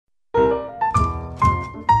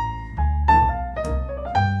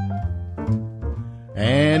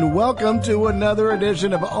And welcome to another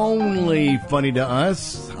edition of Only Funny to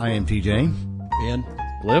Us. I am TJ. Ben.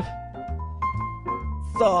 Liv.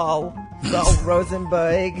 Saul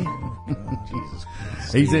Rosenberg. Jesus.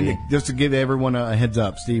 He's in, just to give everyone a heads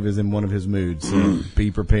up, Steve is in one of his moods, so be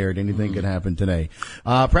prepared. Anything could happen today.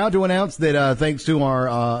 Proud to announce that thanks to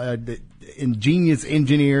our ingenious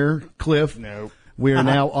engineer, Cliff, we are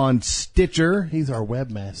now on Stitcher. He's our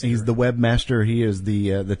webmaster. He's the webmaster. He is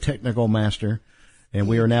the technical master. And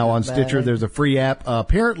we are now on Stitcher. There's a free app,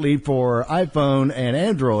 apparently for iPhone and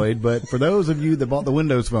Android, but for those of you that bought the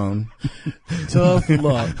Windows phone, tough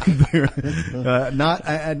luck.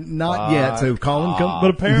 Not yet. So Colin, come. But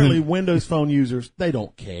apparently, Windows phone users, they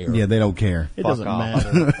don't care. Yeah, they don't care. It doesn't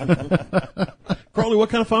matter. Crowley, what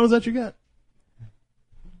kind of phone is that you got?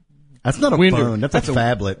 That's not a phone. That's a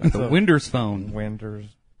phablet. That's a Windows phone.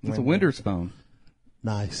 It's a Windows phone.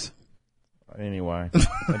 Nice. Anyway,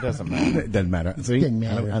 it doesn't matter. It doesn't matter. See? It doesn't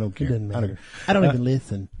matter. I don't care. It doesn't matter. I don't even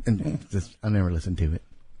listen. And I never listened to it.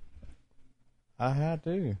 I had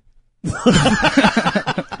to.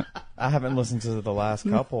 I haven't listened to the last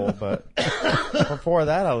couple, but before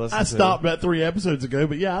that I listened I stopped about 3 episodes ago,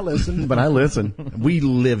 but yeah, I listened. But I listen. We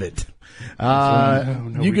live it.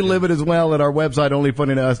 You can live it as well at our website,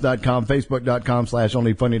 onlyfunnytous.com,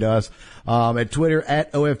 facebook.com/onlyfunnytous, at Twitter,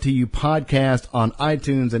 at OFTU Podcast, on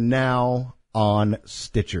iTunes, and now on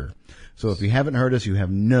Stitcher. So if you haven't heard us, you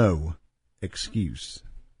have no excuse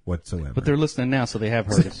whatsoever. But they're listening now, so they have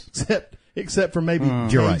heard us. Except for maybe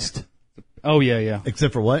You're right. taste. Oh, yeah.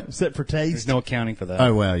 Except for what? Except for taste. There's no accounting for that.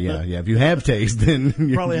 Oh, well, yeah. If you have taste, then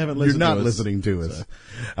you probably haven't listened you're not to us. listening to us. So.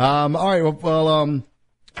 All right. Well,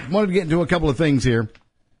 wanted to get into a couple of things here.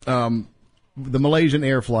 The Malaysian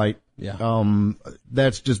air flight. Yeah.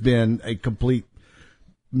 That's just been a complete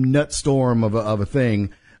nut storm of a thing.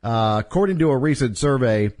 According to a recent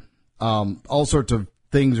survey, all sorts of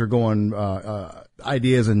things are going,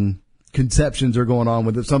 ideas and conceptions are going on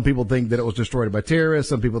with it. Some people think that it was destroyed by terrorists.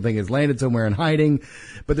 Some people think it's landed somewhere in hiding.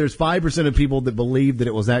 But there's 5% of people that believe that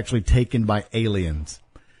it was actually taken by aliens,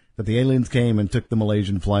 that the aliens came and took the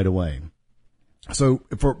Malaysian flight away. So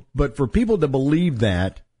for people to believe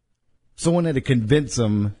that, someone had to convince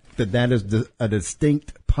them that that is a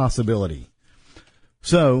distinct possibility.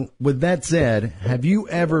 So with that said, have you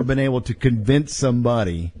ever been able to convince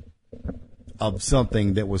somebody of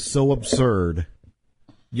something that was so absurd,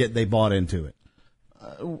 yet they bought into it?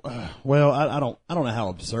 Well, I don't know how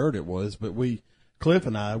absurd it was, but Cliff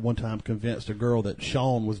and I one time convinced a girl that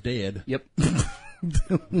Sean was dead. Yep.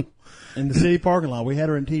 In the city parking lot, we had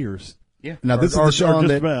her in tears. Yeah. Now this is the Sean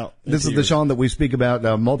this is the Sean that we speak about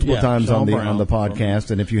multiple times Sean on the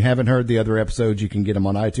podcast. And if you haven't heard the other episodes, you can get them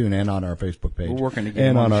on iTunes and on our Facebook page. We're working to get and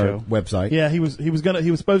him on our the show. website. Yeah, he was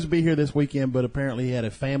supposed to be here this weekend, but apparently he had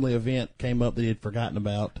a family event came up that he had forgotten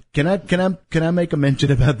about. Can I make a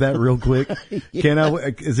mention about that real quick?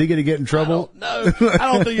 Is he going to get in trouble? No,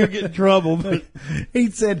 I don't think you'll get in trouble. But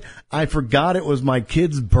He said, "I forgot it was my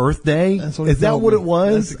kid's birthday." That's what he Is that told what me. it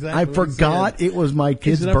was? That's exactly I what he forgot said. it was my he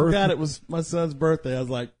kid's said, I birthday. forgot it was my son's birthday. I was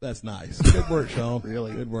like, that's nice. Good work, Sean.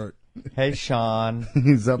 Really good work. Hey, Sean.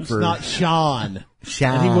 He's up It's for not Sean.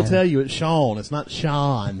 Sean. And he will tell you it's Sean. It's not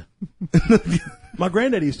Sean. My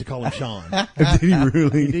granddaddy used to call him Sean. Did he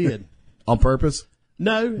really? He did. On purpose?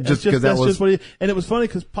 No, Just 'cause that that's was- just what he. And it was funny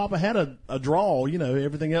because Papa had a drawl. You know,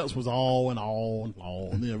 everything else was all and all and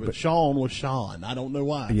all. You know, but Sean was Sean. I don't know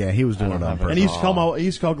why. Yeah, he was doing it on have purpose. And he used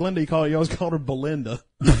to call Glenda. He always called her Belinda.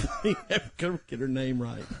 He never could get her name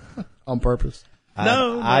right. On purpose.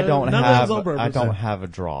 No, I don't none of that have. was on purpose. I don't have a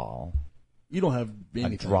drawl. You don't have A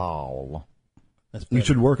anything. drawl. That's You better.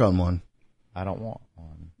 should work on one. I don't want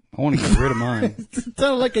one. I want to get rid of mine. It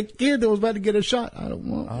sounded like a kid that was about to get a shot. I don't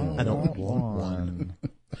want one. I don't want one.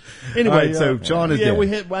 Anyway, All right, so Sean is yeah, dead. we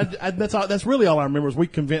had. That's really all I remember is we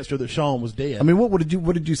convinced her that Sean was dead. I mean, what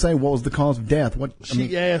did you say? What was the cause of death?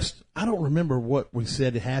 She asked. I don't remember what we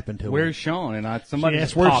said had happened to her. Where's Sean? And She somebody asked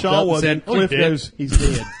just where popped Sean up was, and and said, Cliff "Oh, he's dead." goes,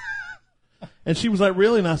 "He's dead." And she was like,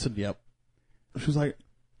 "Really?" And I said, "Yep." She was like,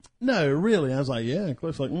 "No, really?" I was like, "Yeah." And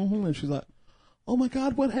Cliff's like, "Mm-hmm." And she's like, "Oh my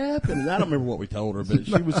God, what happened?" And I don't remember what we told her, but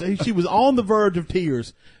she was on the verge of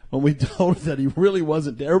tears when we told her that he really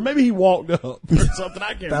wasn't dead, or maybe he walked up or something. I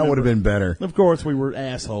can't remember. That would have been better. Of course, we were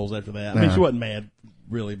assholes after that. I mean, she wasn't mad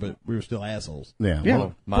really, but we were still assholes. Yeah. Yeah.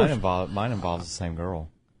 Well, Mine involves the same girl.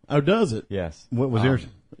 Oh, does it? Yes. what was yours?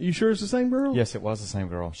 You sure it's the same girl? Yes, it was the same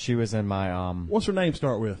girl. She was in my What's her name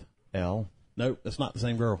start with? L. Nope, that's not the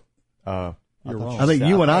same girl. You're wrong. I think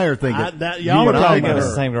you and I are thinking. y'all you are and I talking It about was her.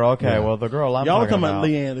 the same girl. Okay, well the girl I'm Y'all are talking talking about about.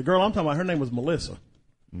 Leanne. The girl I'm talking about, her name was Melissa.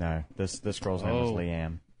 No, this girl's name was Oh.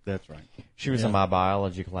 Leanne. That's right. She was Yeah. in my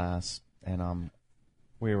biology class, and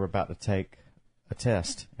we were about to take a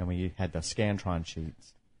test, and we had the Scantron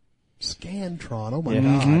sheets. Scantron, oh my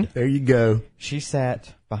Yeah. God. There you go. She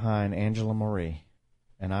sat behind Angela Marie,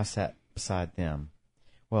 and I sat beside them.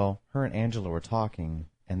 Well, her and Angela were talking,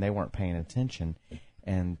 and they weren't paying attention.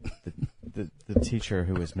 And the teacher,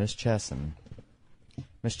 who was Miss Chesson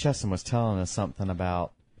was telling us something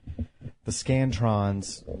about the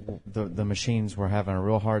Scantrons. The machines were having a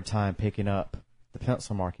real hard time picking up the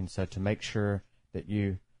pencil marking, so to make sure that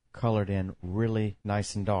you colored in really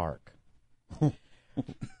nice and dark.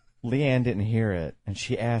 Leanne didn't hear it, and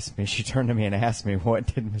she turned to me and asked me,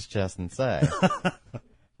 what did Miss Chesson say?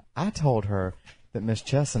 I told her that Miss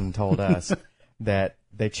Chesson told us that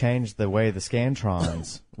they changed the way the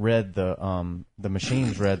Scantrons read the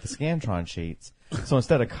machines read the Scantron sheets. So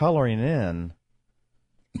instead of coloring in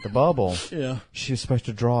the bubble, she was supposed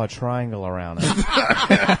to draw a triangle around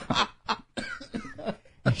it.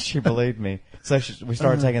 She believed me. So we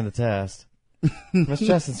started taking the test. Miss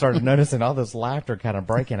Chesson started noticing all this laughter kind of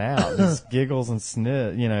breaking out, these giggles and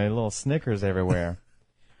little snickers everywhere.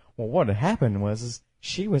 Well, what had happened was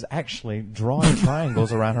she was actually drawing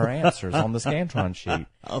triangles around her answers on the Scantron sheet.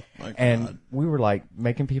 Oh my God. And we were like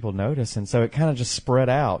making people notice, and so it kind of just spread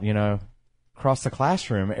out, across the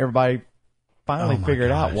classroom. Everybody finally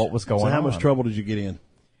figured out what was going on. So how much trouble did you get in?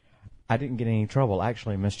 I didn't get any trouble.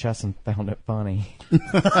 Actually, Miss Chesson found it funny.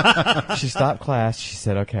 She stopped class. She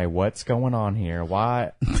said, okay, what's going on here?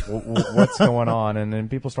 Why? What's going on? And then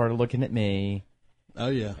people started looking at me. Oh,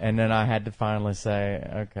 yeah. And then I had to finally say,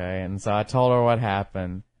 okay. And so I told her what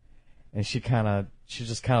happened. And she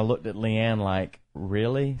just kind of looked at Leanne like,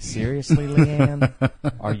 really? Seriously, Leanne?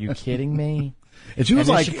 Are you kidding me? And she was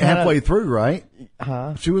like halfway through, right?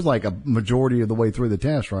 Huh? She was like a majority of the way through the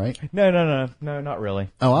test, right? No, not really.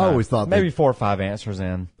 Oh, I No. always thought maybe 4 or 5 answers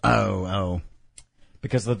in. Oh.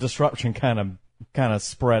 Because the disruption kind of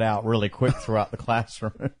spread out really quick throughout the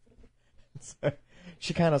classroom. So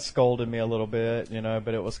she kind of scolded me a little bit,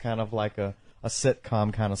 but it was kind of like a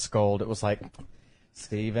sitcom kind of scold. It was like,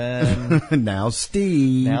 Steven. Now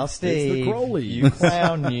Steve. It's the Crowley. You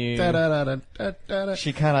clown, you. Da-da-da-da-da-da.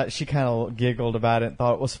 She kind of giggled about it and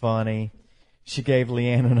thought it was funny. She gave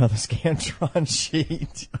Leanne another Scantron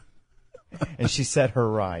sheet. And she set her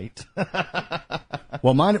right.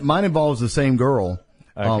 Well, mine involves the same girl.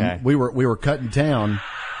 Okay. We were cutting town.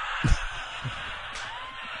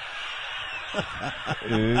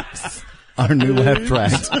 Oops. Our new laugh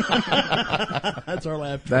track. That's our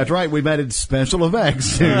laugh track. That's right. We've added special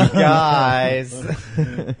effects. Guys.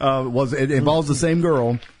 It involves the same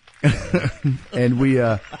girl. And we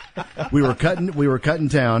were cutting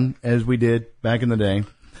town as we did back in the day,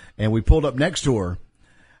 and we pulled up next to her,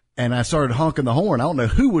 and I started honking the horn. I don't know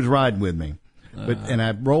who was riding with me, and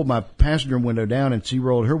I rolled my passenger window down, and she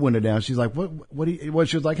rolled her window down. She's like, what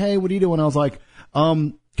she was like, hey, what are you doing? I was like,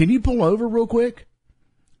 can you pull over real quick?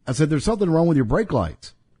 I said, there's something wrong with your brake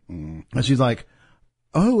lights. And she's like,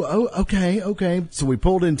 oh, okay. So we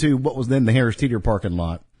pulled into what was then the Harris Teeter parking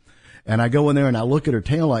lot. And I go in there and I look at her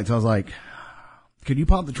taillights. I was like, could you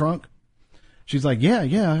pop the trunk? She's like,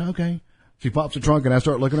 yeah, okay. She pops the trunk and I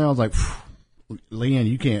start looking around. I was like, Leanne,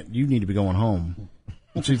 you need to be going home.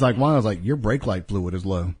 And she's like, why? I was like, your brake light fluid is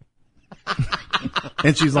low.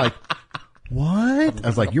 And she's like, what? I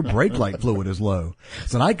was like, your brake light fluid is low.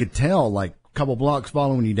 So I could tell, like, a couple blocks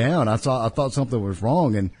following you down, I thought something was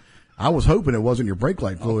wrong, and I was hoping it wasn't your brake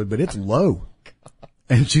light fluid, but it's low.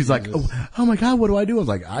 And she's like, oh my God, what do I do? I was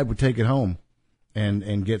like, I would take it home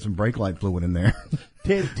and get some brake light fluid in there.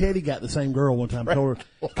 Teddy got the same girl one time. Told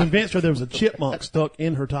her, convinced her there was a chipmunk stuck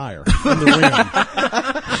in her tire, in the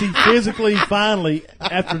rim. She physically, finally,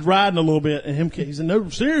 after riding a little bit, and he said, no,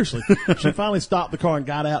 seriously. She finally stopped the car and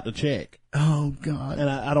got out to check. Oh God! And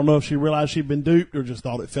I don't know if she realized she'd been duped or just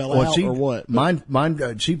thought it fell out or what.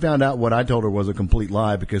 Mine. She found out what I told her was a complete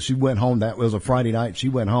lie because she went home. That was a Friday night. She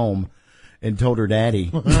went home and told her daddy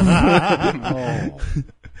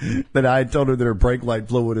that I had told her that her brake light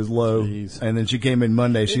fluid is low. Jeez. And then she came in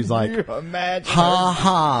Monday. She's like, Can you imagine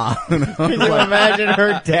ha. Can you imagine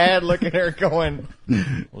her dad looking at her going,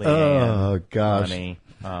 Leanne, oh gosh, honey,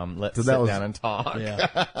 let's So sit that was- down and talk.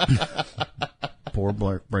 Yeah. poor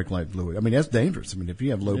brake light fluid. I mean, that's dangerous. I mean, if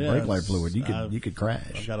you have low Yeah, brake light fluid, you I've could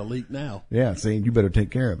crash. I've got a leak now. Yeah, see, you better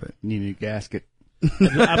take care of it. You need a new gasket.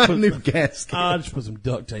 I put, New gasket. I just put some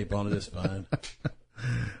duct tape on it. It's fine.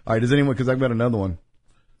 All right, does anyone? Because I've got another one.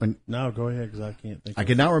 No, go ahead because I can't think. I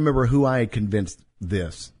cannot remember who I had convinced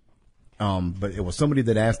this, but it was somebody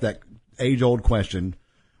that asked that age-old question: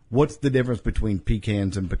 what's the difference between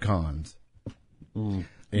pecans and pecans?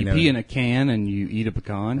 You pee in a can and you eat a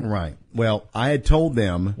pecan. Right. Well, I had told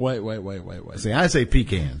them. Wait. See, I say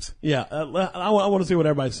pecans. Yeah, I want to see what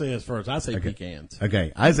everybody says first. I say pecans.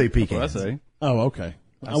 Okay, I say pecans. What I say. Oh, okay.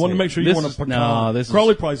 I want to make sure you This want a is- pecan. no, this is-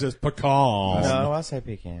 Crowley probably says pecan. No, I say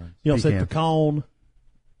pecan. You don't say Pecan. pecan.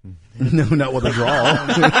 No, not with a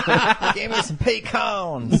draw. Give me some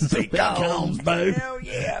pecans. Pecans, Bo. Hell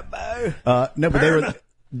yeah, Bo. No, but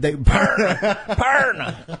they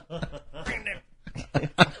Burn. I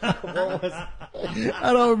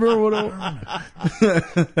don't remember what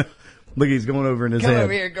it was. Look, he's going over in his Come head.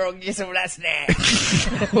 over here, girl, get some of that snack.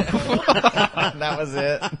 That was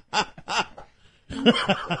it.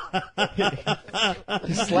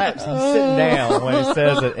 He slaps. He's sitting down when he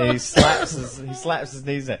says it, and he slaps his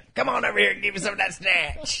knees in. Come on over here and give me some of that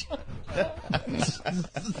snack.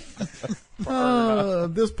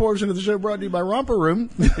 This portion of the show brought to you by Romper Room.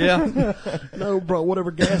 Yeah. No, bro,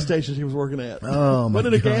 whatever gas station he was working at. Oh, my What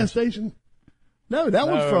in a gosh. gas station? No, that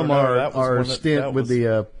was No, from no, that was our one that- stint that with was-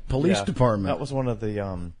 the police Yeah, department. That was one of the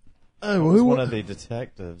Oh, was who? one of the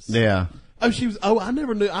detectives. Yeah. Oh, she was. Oh, I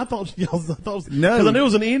never knew. I thought No. because I knew it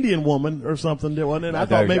was an Indian woman or something. Wasn't it? I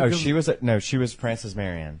thought maybe. 'cause- She was Frances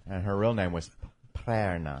Marion, and her real name was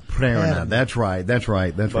Prerna. Prerna. That's right.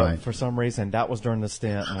 But for some reason, that was during the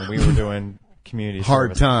stint when we were doing community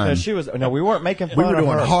Hard service. time. No, we weren't making fun We were of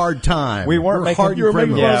doing her. hard time. We weren't We're making- hard you were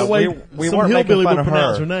making criminals. fun of the way we some weren't making hillbilly fun would of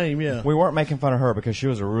pronounce her. her name. Yeah. We weren't making fun of her because she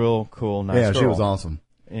was a real cool, nice Yeah, girl. she was awesome.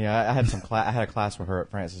 Yeah, I had I had a class with her at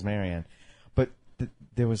Francis Marion, but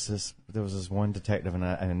there was this one detective,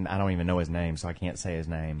 and I don't even know his name, so I can't say his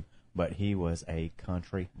name. But he was a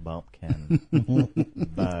country bumpkin,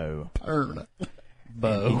 Bo. Prerna.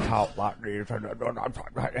 And he talked like this,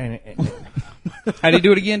 How do you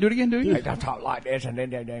do it again? Do it again. I talk like this, and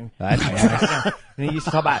and he used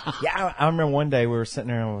to talk about. Yeah, I remember one day we were sitting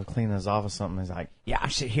there and we were cleaning his office, something. He's like, "Yeah, I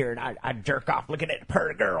sit here and I jerk off looking at the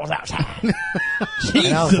pretty girls outside." And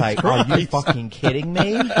I was like, "Are you fucking kidding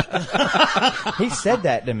me?" He said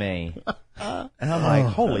that to me, and I'm like,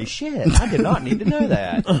 "Holy shit! I did not need to know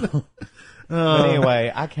that." But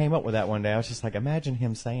anyway, I came up with that one day. I was just like, imagine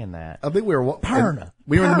him saying that. I think we were Prerna.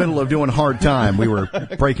 we were in the middle of doing hard time. We were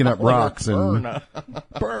breaking up rocks and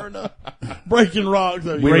Breaking rocks.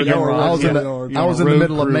 I was in the road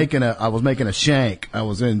middle of crew. making a shank. I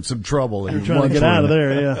was in some trouble. You're trying to get out of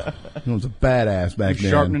there. Yeah. I was a badass back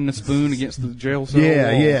then. Sharpening the spoon against the jail cell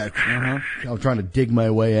Yeah, wall. yeah. Uh-huh. I was trying to dig my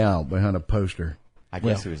way out behind a poster. I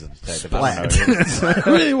guess he was a detective. I don't Splat.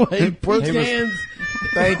 know. Anyway, pecans.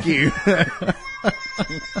 Thank you.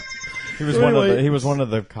 He was one of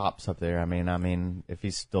the cops up there. I mean, if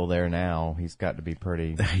he's still there now, he's got to be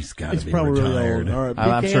pretty. He's got He's to be probably retired. really old. All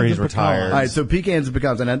right, I'm sure he's pecans and retired. pecans. All right, so pecans and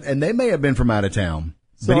pecans, and they may have been from out of town.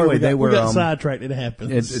 But Sorry, anyway, we got, they were. we got sidetracked. It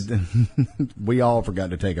happens. We all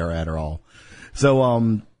forgot to take our Adderall.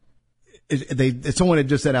 So, someone had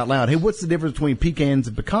just said out loud, "Hey, what's the difference between pecans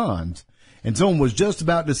and pecans?" And someone was just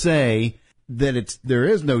about to say that there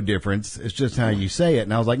is no difference. It's just how you say it.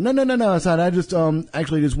 And I was like, no. I said, I just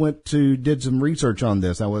actually just did some research on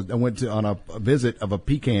this. I went on a visit of a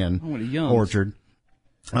pecan went to Young's. orchard.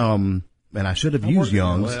 And I should have used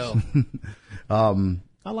Young's. Well,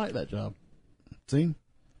 I like that job. See,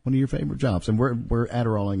 one of your favorite jobs, and we're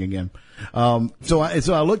Adderalling again. So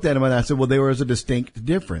I looked at him and I said, well, there is a distinct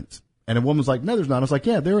difference. And a woman's like, no, there's not. I was like,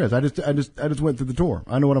 yeah, there is. I just went through the tour.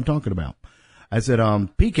 I know what I'm talking about. I said,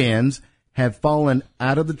 pecans have fallen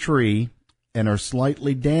out of the tree and are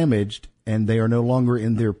slightly damaged, and they are no longer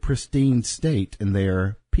in their pristine state, and they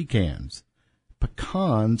are pecans.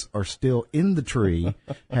 Pecans are still in the tree,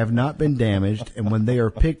 have not been damaged, and when they are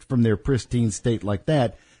picked from their pristine state like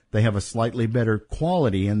that, they have a slightly better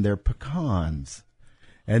quality, and they're pecans.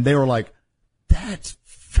 And they were like, that's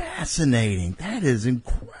fascinating. That is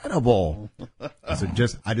incredible. I said,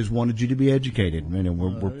 I just wanted you to be educated.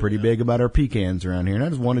 We're pretty big about our pecans around here, and I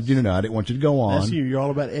just wanted you to know. I didn't want you to go on. That's you. You're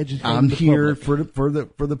all about educating I'm the here public.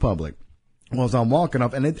 for the public. Well, as I'm walking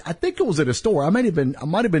up, and I think it was at a store. I might have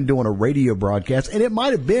been doing a radio broadcast, and it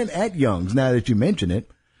might have been at Young's. Now that you mention it,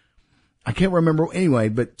 I can't remember anyway.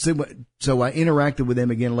 But so I interacted with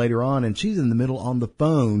them again later on, and she's in the middle on the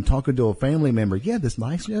phone talking to a family member. Yeah, this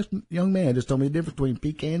nice young man just told me the difference between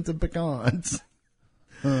pecans and pecans.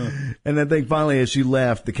 And I think finally, as she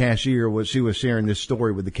left, she was sharing this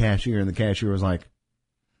story with the cashier, and the cashier was like,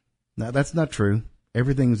 "No, that's not true.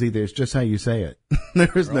 Everything's it's just how you say it.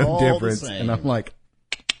 There's no all the difference." same. And I'm like,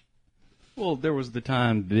 well, there was the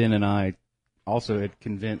time Ben and I also had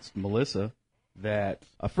convinced Melissa that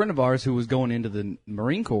a friend of ours who was going into the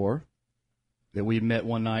Marine Corps that we had met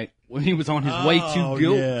one night when he was on his way to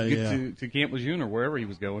yeah. to Camp Lejeune or wherever he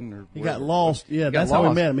was going. Or He wherever. got lost. Yeah, He got that's how we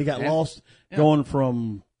lost. met him. He got lost going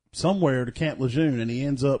from somewhere to Camp Lejeune, and he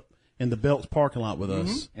ends up in the Belts parking lot with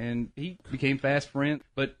us. And he became fast friends.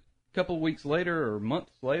 But a couple of weeks later or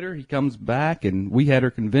months later, he comes back, and we had her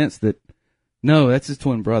convinced that, no, that's his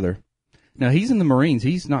twin brother. Now, he's in the Marines.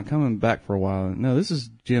 He's not coming back for a while. No, this is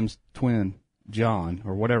Jim's twin, John,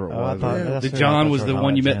 or whatever it was. The John was the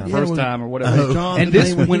one you met the first time or whatever. John, and the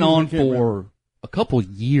this name went on I can't remember. for a couple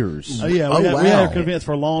years. Oh yeah, we wow. had her convinced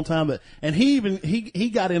for a long time that, and he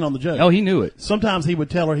got in on the joke. Oh, he knew it. Sometimes he would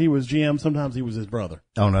tell her he was Jim. Sometimes he was his brother.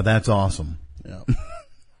 Oh no, that's awesome. Yeah.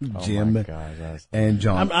 Jim Oh my God, that's and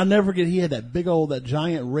John. I never forget. He had that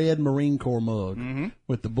giant red Marine Corps mug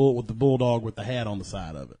with the bulldog with the hat on the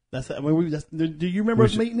side of it. Do you remember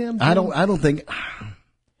us meeting him? Jim? I don't think.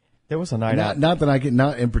 there was a night out. Not that I can.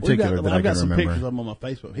 Not in particular that I I've got can some remember. pictures of him on my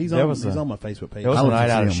Facebook. He's There on was my Facebook page. There was I a would night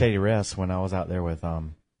just out see at him. Shady Rest when I was out there with A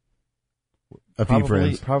few probably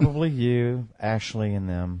friends. probably you, Ashley, and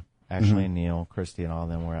them. Ashley and Neil, Christy, and all of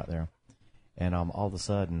them were out there. And all of a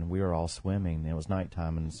sudden, we were all swimming. It was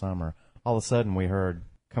nighttime in the summer. All of a sudden, we heard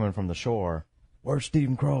coming from the shore, "Where's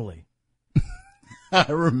Stephen Crowley? I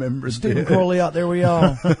remember Stephen Crowley out there with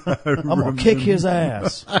y'all. I'm gonna kick his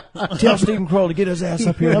ass. Tell Stephen Crowley to get his ass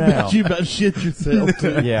up here I now." bet you about shit yourself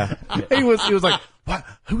too. Yeah. He was like, what?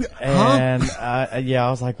 Who? And I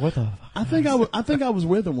was like, "What the?" I think I was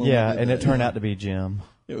with him. When Yeah, we did and that. it turned out to be Jim.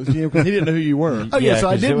 It was Jim because he didn't know who you were. Oh yeah, Yeah, so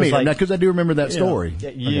I 'cause did it was meet him like- because I do remember that story.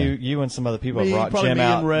 Yeah, you and some other people Me, brought probably Jim me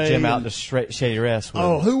out. and Ray Jim out and- to Shady Rest. With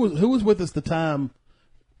Oh, who was with us the time?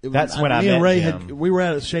 That's when I me and met Ray Jim. we were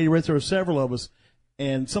at Shady Rest. There were several of us,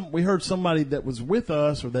 and we heard somebody that was with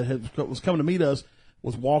us or that was coming to meet us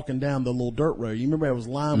was walking down the little dirt road. You remember it was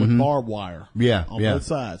lined with barbed wire. Yeah, on yeah. both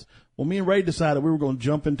sides. Well, me and Ray decided we were going to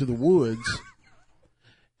jump into the woods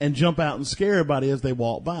and jump out and scare everybody as they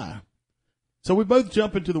walked by. So we both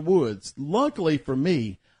jump into the woods. Luckily for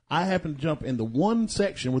me, I happened to jump in the one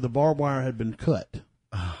section where the barbed wire had been cut.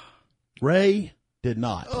 Ray did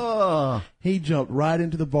not. He jumped right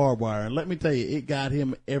into the barbed wire, and let me tell you, it got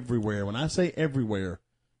him everywhere. When I say everywhere,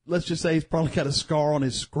 let's just say he's probably got a scar on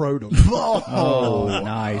his scrotum. Oh,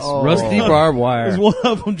 nice. Rusty barbed wire. Because one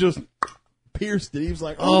of them just pierced it. He was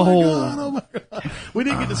like, oh my God. We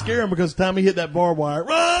didn't get to scare him because the time he hit that barbed wire,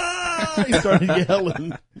 run! He started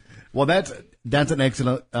yelling. Well, that's an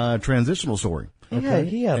excellent transitional story. Yeah,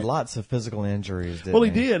 he had lots of physical injuries. Didn't Well, he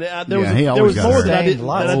did. There was, he there always was got more hurt. that I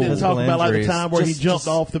Lots didn't of talk physical about, like the injuries. time where he Just- jumped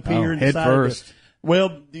off the pier and head decided first.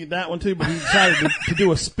 that one too, but he decided to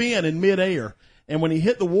do a spin in midair. And when he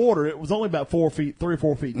hit the water, it was only about 3 or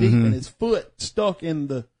 4 feet deep, and his foot stuck in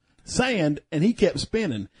the sand, and he kept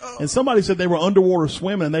spinning. And somebody said they were underwater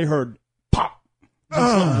swimming, and they heard pop. And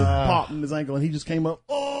something just popped in his ankle, and he just came up,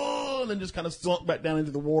 and then just kind of sunk back down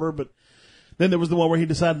into the water. But then there was the one where he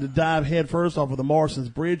decided to dive head first off of the Morrison's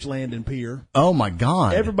Bridge landing pier. Oh my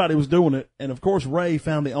God! Everybody was doing it, and of course Ray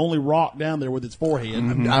found the only rock down there with its forehead.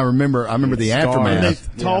 I remember the And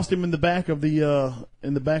aftermath. they tossed him in the back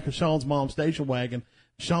of Sean's mom's station wagon.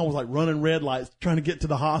 Sean was like running red lights trying to get to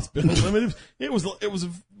the hospital. I mean, it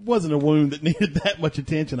wasn't a wound that needed that much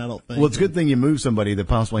attention, I don't think. Well, it's a good thing you moved somebody that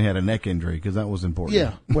possibly had a neck injury because that was important.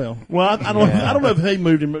 Yeah, well, I don't know if they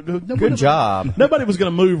moved him. Good job. Nobody was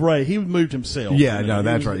going to move Ray. He moved himself. Yeah, You know, no, he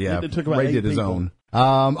that's was- right. Yeah, it took about Ray 8 did his people. own.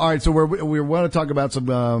 All right, so we want to talk about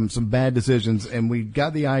some bad decisions, and we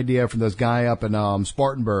got the idea from this guy up in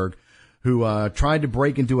Spartanburg who tried to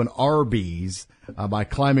break into an Arby's by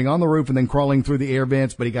climbing on the roof and then crawling through the air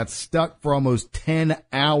vents, but he got stuck for almost 10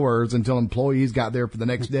 hours until employees got there for the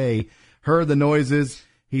next day, heard the noises.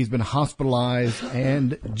 He's been hospitalized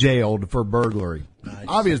and jailed for burglary. Nice.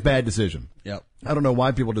 Obvious bad decision. Yep. I don't know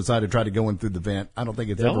why people decide to try to go in through the vent. I don't think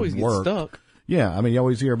it's They ever always get worked. stuck. Yeah, I mean, you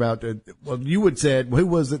always hear about you would said, who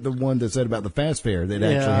was it, the one that said about the fast fare that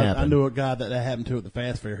actually happened? I knew a guy that happened to at the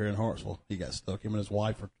fast fair here in Hartsville. He got stuck. Him and his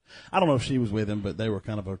wife I don't know if she was with him, but they were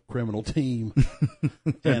kind of a criminal team.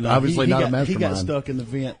 And Obviously not a He mastermind. got stuck in the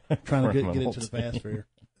vent trying to get into the fast fair.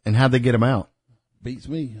 And how'd they get him out? Beats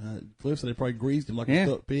me. Cliff said they probably greased him like a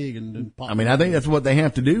stuck pig and popped I mean, him. I think that's what they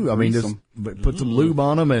have to do. I mean, Grease just 'em. put some lube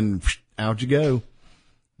on them and out you go.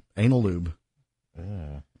 Anal lube.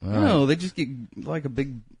 No, they just get like a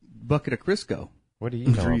big bucket of Crisco. What do you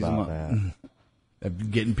know Freeze 'em about up.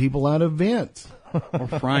 that? Getting people out of vents. Or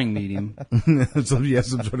frying medium. So yes,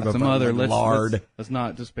 some sort of Some other lard. Let's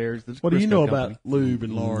not disparage the What do you Crisco know company. about lube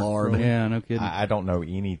and lard? Lard. Roland? Yeah, no kidding. I don't know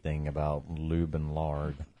anything about lube and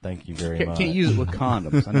lard. Thank you very much. Can't use it with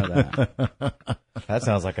condoms. I know that. That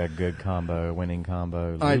sounds like a good combo, winning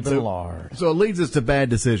combo. Lube right, and lard. So it leads us to bad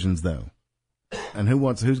decisions, though. And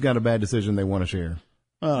who's got a bad decision they want to share?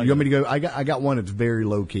 You want me to go? I got one that's very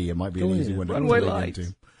low key. It might be an easy one to Runway dig lights.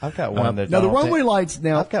 into. I've got one that. Now the y'all runway think- lights.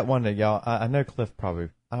 Now I've got one that y'all. I know Cliff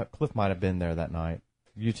Cliff might have been there that night.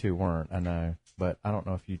 You two weren't, I know, but I don't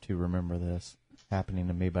know if you two remember this happening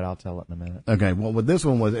to me. But I'll tell it in a minute. Okay. Well, with this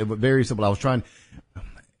one it was very simple. I was trying.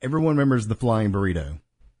 Everyone remembers the flying burrito.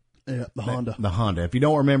 Yeah, the Honda. The Honda. If you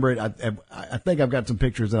don't remember it, I think I've got some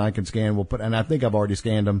pictures that I can scan. And I think I've already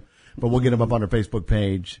scanned them, but we'll get them up on our Facebook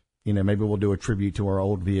page. You know, maybe we'll do a tribute to our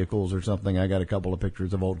old vehicles or something. I got a couple of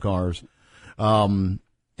pictures of old cars.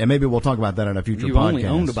 And maybe we'll talk about that in a future You podcast. only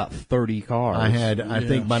owned about 30 cars. I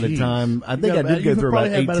think by the Jeez. time, I did go through about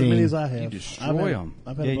 18. About as many as I have. You destroy them.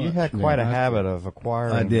 I've had Yeah, a you bunch. had quite a habit of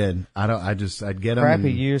acquiring. I did. I'd get them.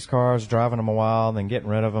 Crappy used cars, driving them a while, then getting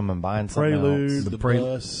rid of them and buying something Prelude, else. the Prelude.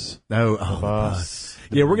 bus. Oh, Bus.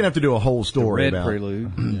 yeah, we're gonna have to do a whole story Red about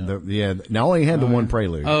Prelude. Now I only had the one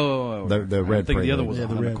Prelude. Oh, The red I think the other Prelude. was Yeah,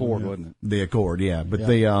 the on the red Accord, one, yeah. wasn't it? The Accord, yeah. But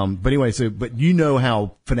but anyway, but you know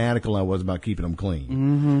how fanatical I was about keeping them clean.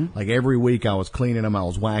 Mm-hmm. Like every week I was cleaning them, I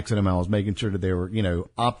was waxing them, I was making sure that they were,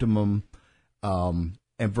 optimum. And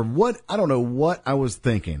I don't know what I was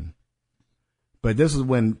thinking, but this is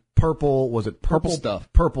when Purple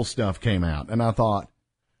Stuff came out. And I thought,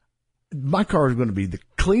 my car is going to be the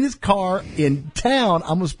cleanest car in town. I'm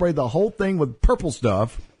going to spray the whole thing with Purple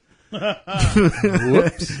Stuff.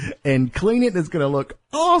 Whoops. And clean it. It's going to look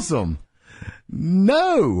awesome.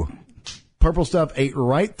 No. Purple Stuff ate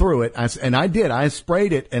right through it. I did. I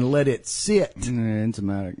sprayed it and let it sit.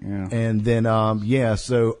 Enzymatic, yeah. And then,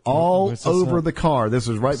 so all Was this over a- the car. This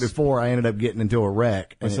was right before I ended up getting into a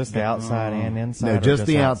wreck. Was this the outside and inside? No, or just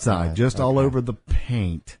the outside. outside? Just all Okay. over the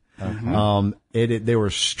paint. There were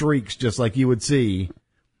streaks just like you would see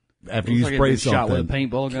after you Looks like spray it'd been shot with a something.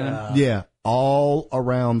 paintball gun. Yeah, all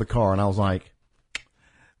around the car. And I was like,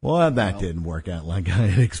 well, that didn't work out like I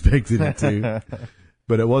had expected it to.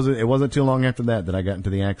 But it wasn't too long after that I got into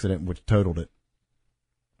the accident which totaled it.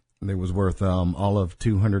 It was worth all of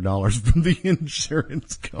 $200 from the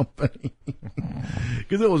insurance company.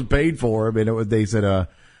 Because it was paid for. I mean, they said, all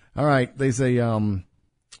right, they say, what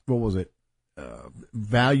was it?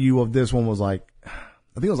 Value of this one was like, I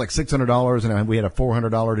think it was like $600, and we had a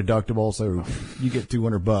 $400 deductible, so you get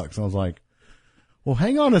 $200. I was like, well,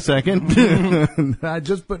 hang on a second. I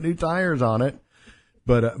just put new tires on it,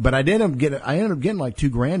 but I ended up getting like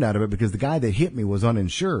 $2,000 out of it because the guy that hit me was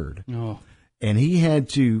uninsured, and he had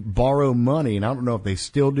to borrow money, and I don't know if they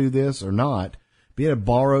still do this or not. But he had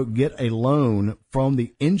to get a loan from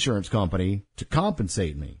the insurance company to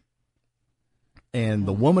compensate me. And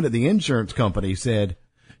the woman at the insurance company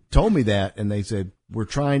told me that, and they said, we're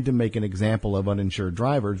trying to make an example of uninsured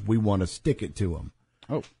drivers. We want to stick it to them.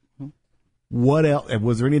 Oh. What else?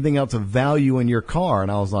 Was there anything else of value in your car?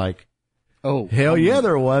 And I was like, Oh. hell yeah,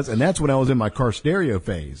 there was. And that's when I was in my car stereo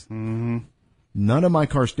phase. Mm-hmm. None of my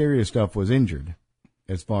car stereo stuff was injured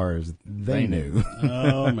as far as they knew.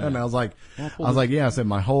 Oh, man. And I was like, yeah, I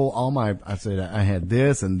said I had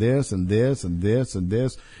this and this and this and this and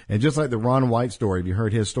this. And just like the Ron White story, have you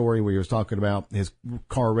heard his story where he was talking about his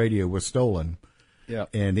car radio was stolen? Yeah.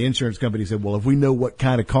 And the insurance company said, well, if we know what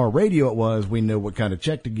kind of car radio it was, we know what kind of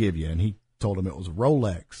check to give you. And he told him it was a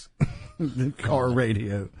Rolex car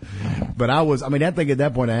radio. But that thing at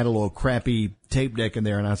that point, I had a little crappy tape deck in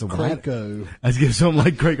there, and I said, Craco. I was giving something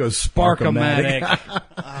like Craco Spark-O-Matic.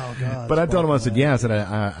 Oh, God. But I told him, I said, yeah, I said,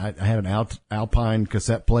 I had an Alpine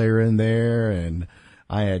cassette player in there, and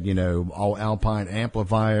I had, all Alpine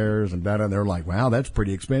amplifiers and that, and they're like, wow, that's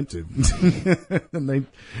pretty expensive.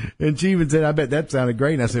 and she even said, I bet that sounded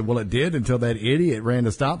great. And I said, well, it did until that idiot ran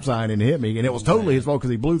the stop sign and hit me. And it was totally his fault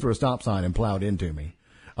because he blew through a stop sign and plowed into me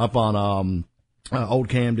up on, Old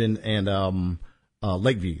Camden and,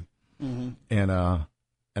 Lakeview. Mm-hmm. And I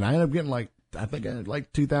ended up getting I think I had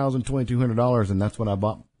like $2,200, and that's when I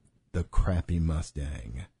bought the crappy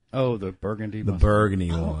Mustang. Oh, the burgundy. The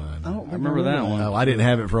burgundy one. I remember that one. No, I didn't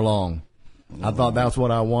have it for long. I thought that's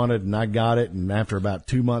what I wanted, and I got it. And after about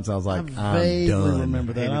 2 months, I was like, I'm vaguely done.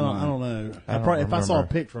 remember that. I don't know. If I saw a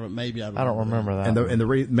pic from it, maybe I don't remember that. And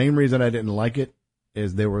the main reason I didn't like it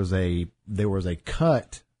is there was a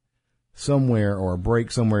cut somewhere or a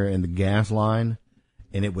break somewhere in the gas line,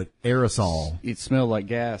 and it would aerosol It smelled like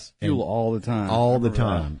gas fuel all the time. all the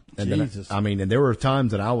time. And Jesus. then, and there were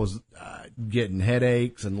times that I was getting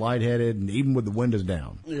headaches and lightheaded, and even with the windows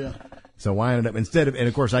down. Yeah. So I ended up and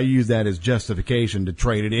of course I used that as justification to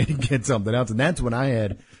trade it in and get something else. And that's when I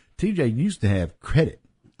had, TJ used to have credit.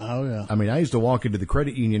 Oh, yeah. I mean, I used to walk into the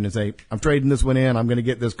credit union and say, I'm trading this one in. I'm going to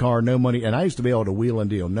get this car, no money. And I used to be able to wheel and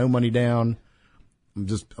deal, no money down, I'm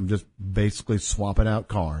just basically swapping out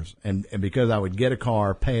cars. And because I would get a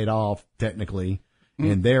car, pay it off technically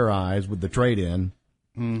in their eyes with the trade-in,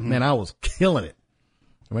 man, I was killing it.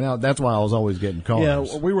 I mean, that's why I was always getting cars.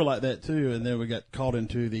 Yeah, we were like that too, and then we got caught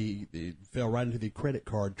into fell right into the credit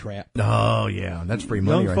card trap. Oh, yeah. That's free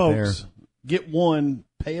money Young right folks, there. get one,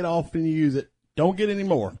 pay it off and use it. Don't get any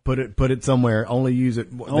more. Put it somewhere. Only use it.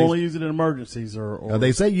 Only use it in emergencies or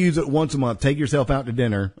They say use it once a month. Take yourself out to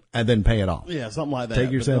dinner and then pay it off. yeah, something like that. Take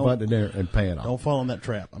But yourself out to dinner and pay it off. Don't fall in that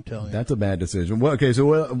trap. I'm telling you. That's a bad decision. Well, okay,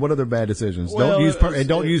 so what other bad decisions? Well,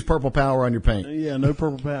 Don't use purple power on your paint. Yeah, no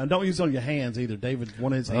purple power. Don't use it on your hands either. David,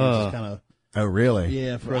 one of his hands is kind of Oh, really?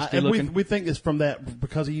 yeah. Rusty And looking. we think it's from that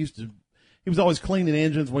because he was always cleaning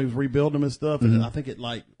engines when he was rebuilding them and stuff, and I think it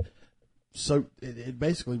it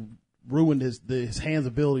basically ruined his hand's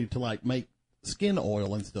ability to like make skin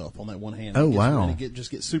oil and stuff on that one hand. Oh, wow. And it just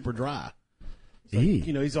gets super dry. So, Eee.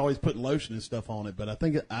 he's always putting lotion and stuff on it, but I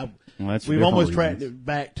think that's for we've different almost reasons. tracked it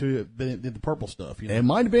back to the purple stuff. It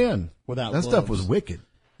might have been. Without that stuff gloves. was wicked.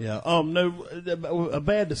 Yeah. No, a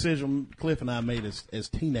bad decision Cliff and I made as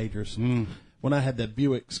teenagers. When I had that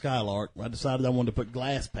Buick Skylark, I decided I wanted to put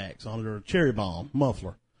glass packs on it or a cherry bomb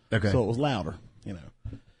muffler. Okay. So it was louder,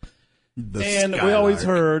 The And we Skylark. always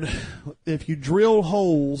heard if you drill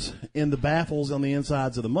holes in the baffles on the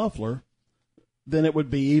insides of the muffler, then it would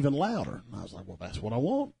be even louder. And I was like, well, that's what I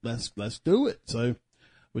want. Let's do it. So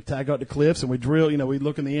we tag out the cliffs and we drill, we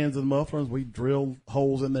look in the ends of the mufflers, we drill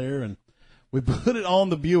holes in there and we put it on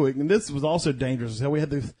the Buick. And this was also dangerous as hell. We had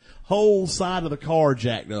the whole side of the car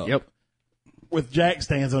jacked up. Yep. With jack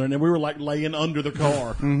stands on it, and we were like laying under the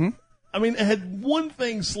car. I mean, had one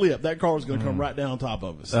thing slip, that car was going to come right down on top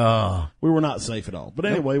of us. We were not safe at all. But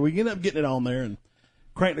anyway, we ended up getting it on there and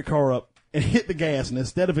cranked the car up and hit the gas. And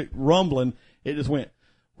instead of it rumbling, it just went.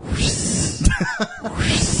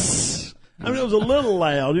 I mean, it was a little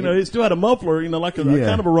loud. It still had a muffler, like a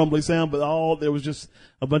kind of a rumbly sound, but there was just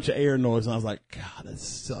a bunch of air noise. And I was like, God, this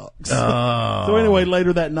sucks. So anyway,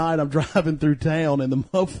 later that night, I'm driving through town, and the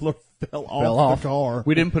muffler fell off the car.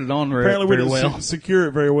 We didn't put it on Apparently, we very didn't well. secure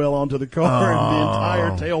it very well onto the car, and the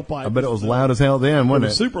entire tailpipe. I bet it was loud as hell then, It wasn't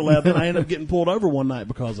was it? super loud. Then I ended up getting pulled over one night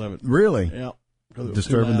because of it. Really? Yeah. 'Cause it was too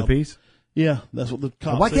Disturbing the loud. peace? Yeah, that's what the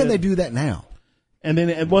cop Why said. can't they do that now? And then,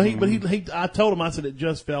 I told him, I said, it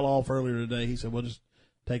just fell off earlier today. He said, well, just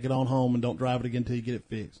take it on home and don't drive it again until you get it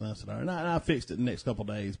fixed. And I said, all right. And I fixed it the next couple of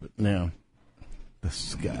days, but. Yeah. The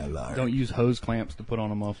Skylark. Don't use hose clamps to put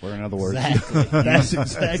on a muffler, in other words. Exactly. That's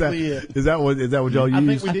exactly it. Is that what y'all use? I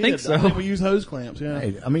think we did. think so. I think we use hose clamps, yeah.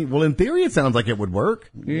 Hey, I mean, well, in theory, it sounds like it would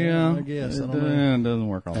work. Yeah. I guess. I It, don't know. it doesn't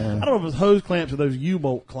work all the time. I don't know if it was hose clamps or those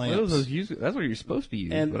U-bolt clamps. That's what you're supposed to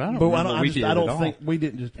use. And but I don't but remember we did I it don't at think all. we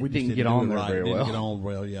didn't didn't get do on it there right. very Didn't well. get on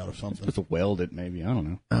well yet or something. Supposed to weld it, maybe. I don't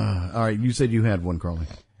know. All right, you said you had one, Carly.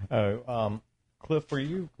 Cliff, were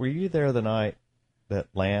you there the night that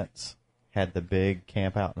Lance had the big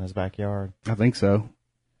camp out in his backyard? I think so.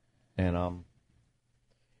 And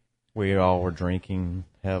we all were drinking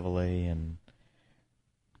heavily and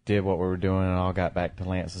did what we were doing, and all got back to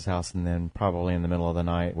Lance's house, and then probably in the middle of the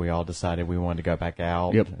night we all decided we wanted to go back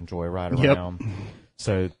out Yep. and joyride Yep. around.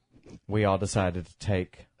 So we all decided to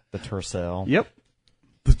take the Tercel. Yep.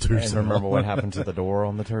 And remember what happened to the door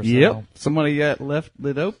on the Tercel? Yep. Somebody got left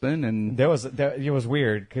it open, and It was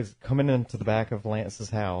weird because coming into the back of Lance's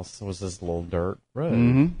house was this little dirt road.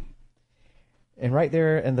 Mm-hmm. And right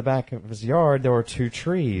there in the back of his yard, there were two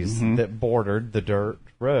trees that bordered the dirt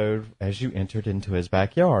road as you entered into his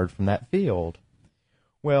backyard from that field.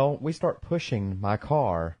 Well, we start pushing my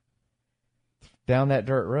car down that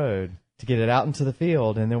dirt road to get it out into the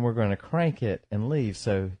field, and then we're going to crank it and leave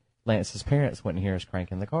so Lance's parents wouldn't hear us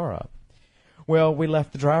cranking the car up. Well, we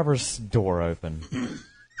left the driver's door open.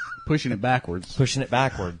 pushing it backwards. Pushing it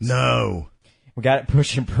backwards. No. We got it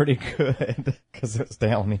pushing pretty good because it was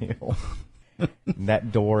downhill. And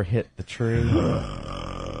that door hit the tree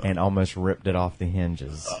and almost ripped it off the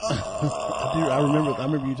hinges. I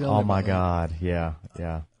remember you telling me. Oh my about that. God.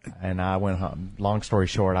 Yeah. And I went home. Long story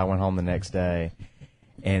short, I went home the next day,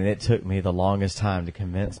 and it took me the longest time to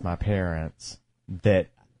convince my parents that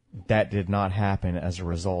did not happen as a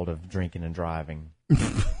result of drinking and driving.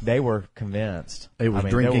 They were convinced. It was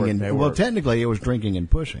technically it was drinking and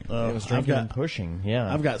pushing. It was drinking and pushing.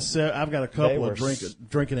 Yeah. I've got a couple of were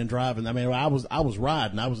drinking and driving. I mean, I was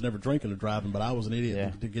riding. I was never drinking or driving, but I was an idiot Yeah.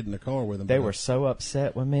 to get in the car with them. They were so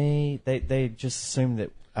upset with me. They just assumed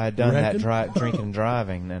that I had done that drinking and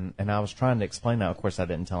driving, and I was trying to explain that. Of course, I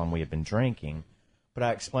didn't tell them we had been drinking, but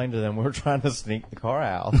I explained to them we were trying to sneak the car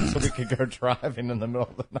out so we could go driving in the middle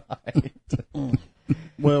of the night.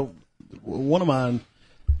 Well, one of mine,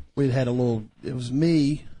 we'd had it was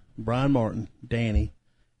me, Brian Martin, Danny,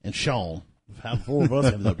 and Sean. How the four of us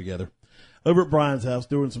ended up together. Over at Brian's house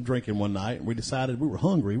doing some drinking one night, and we decided we were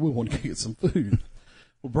hungry. We wanted to get some food.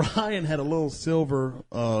 Well, Brian had a little silver,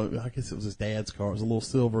 I guess it was his dad's car. It was a little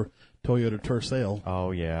silver Toyota Tercel.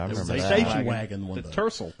 Oh, yeah, I It was remember a that. station wagon one The day.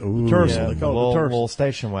 Tercel. Ooh, Tercel, Yeah, they the call it little, the Tercel. little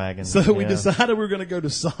station wagon. So we Yeah. decided we were going to go to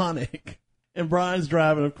Sonic, and Brian's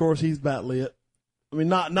driving. Of course, he's about lit. I mean,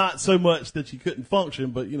 not so much that you couldn't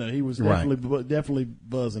function, but he was definitely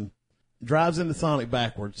buzzing. Drives into Sonic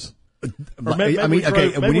backwards. Or maybe I we mean, okay,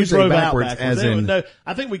 drove- when maybe you we say drove out backwards, as in, no,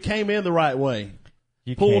 I think we came in the right way.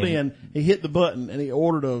 You Pulled came- in, he hit the button, and he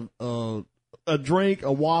ordered a drink,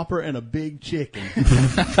 a Whopper, and a big chicken. He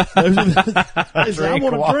said, I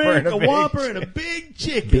want a drink, a Whopper, and a big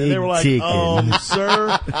chicken. And they were like, chicken.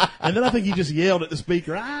 sir. And then I think he just yelled at the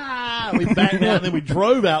speaker, we backed down, and then we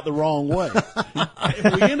drove out the wrong way.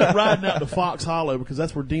 And we ended up riding out to Fox Hollow because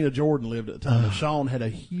that's where Dina Jordan lived at the time, and Sean had a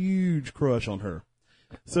huge crush on her.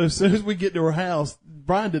 So as soon as we get to her house,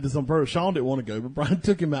 Brian did this on purpose. Sean didn't want to go, but Brian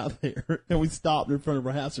took him out there, and we stopped in front of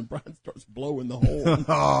her house, and Brian starts blowing the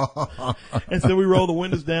horn. And so we rolled the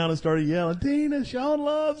windows down and started yelling, Dina, Sean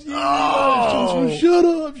loves you. Shut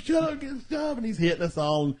up, get stuff. And he's hitting us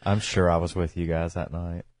all. And, I'm sure I was with you guys that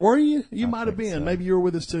night. were you? You might have think been. so. Maybe you were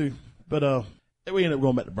with us too. But we ended up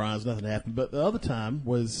going back to Brian's. Nothing happened. But the other time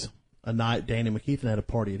was a night Danny McKeithen had a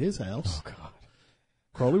party at his house. Oh, God.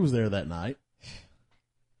 Crowley was there that night.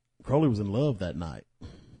 Crowley was in love that night.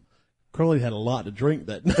 Crowley had a lot to drink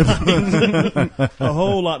that night. A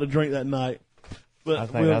whole lot to drink that night. But I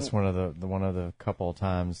think that's one of the couple of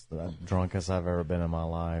times the drunkest I've ever been in my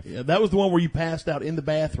life. yeah, that was the one where you passed out in the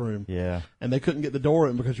bathroom. Yeah, And they couldn't get the door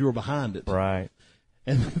in because you were behind it. right.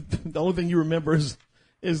 And the only thing you remember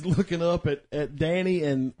is looking up at Danny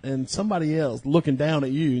and somebody else looking down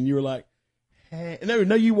at you, and you were like, hey.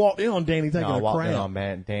 No, you walked in on Danny taking No, I a walked in crap. on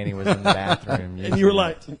man. Danny was in the bathroom. And you were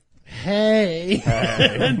like, hey.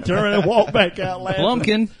 And turn and walk back out laughing.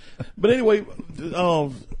 Plumpkin. But anyway,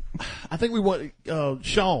 I think we went,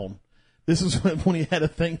 Sean. This is when he had a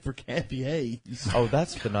thing for Kathy Hayes. Oh,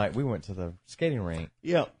 that's the night we went to the skating rink.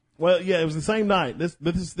 Yeah. Well, yeah, it was the same night. This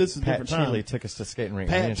is a Pat different time. Chile took us to skating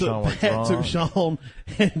rink. Me Pat and Sean were took drunk. Sean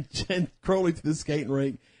and Crowley to the skating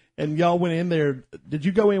rink, and y'all went in there. Did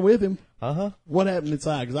you go in with him? Uh-huh. What happened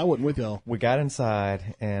inside? Because I wasn't with y'all. We got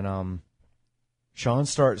inside, and Sean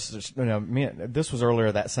starts. This was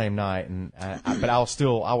earlier that same night, and but I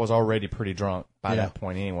was already pretty drunk by that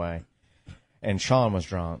point anyway. And Sean was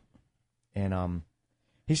drunk, and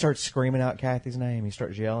he starts screaming out Kathy's name. He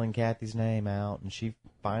starts yelling Kathy's name out, and she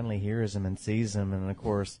finally hears him and sees him, and of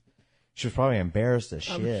course, she was probably embarrassed as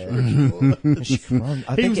shit. And she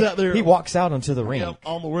was out there. He walks out onto the rink. Yeah,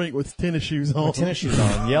 on the rink with tennis shoes on. With tennis shoes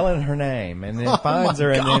on, yelling her name, and then finds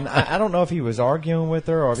her, and then I don't know if he was arguing with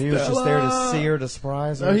her or if he was just there to see her, to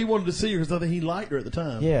surprise her. No, he wanted to see her because I think he liked her at the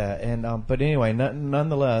time. Yeah, and but anyway,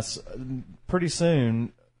 nonetheless, pretty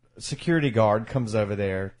soon, security guard comes over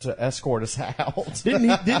there to escort us out.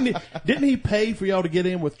 Didn't he pay for y'all to get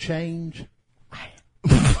in with change?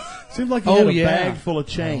 Seems like he had a bag full of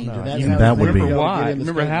change, and that's Even how that he would be- paid for y'all to Why? get in the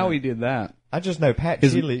Remember skating how rink. he did that? I just know Pat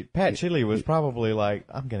Chile was probably like,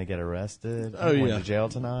 "I'm gonna get arrested. I'm going to jail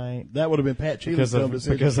tonight." That would have been Pat Chile Because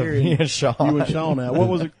of me and Sean. You and Sean out. What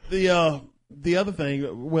was it? The other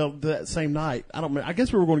thing? Well, that same night, I don't. I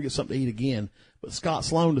guess we were going to get something to eat again. But Scott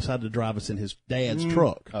Sloan decided to drive us in his dad's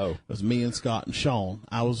truck. Oh. It was me and Scott and Sean.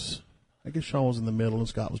 I guess Sean was in the middle and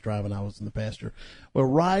Scott was driving. I was in the passenger. Well,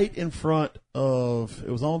 right in front of,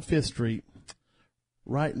 it was on 5th Street,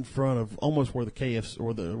 right in front of almost where the KFC,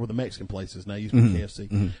 or where the Mexican place is now, used to be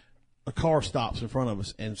KFC. A car stops in front of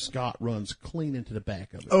us and Scott runs clean into the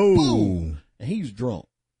back of it. Oh. Boom! And he's drunk.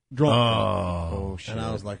 Oh shit! And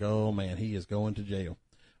I was like, oh man, he is going to jail.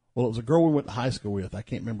 Well, it was a girl we went to high school with. I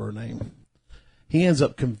can't remember her name. He ends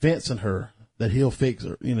up convincing her that he'll fix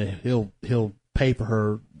her. You know, he'll pay for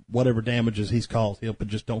her whatever damages he's caused. But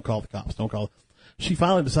just don't call the cops. Don't call. She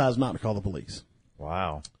finally decides not to call the police.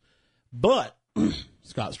 Wow. But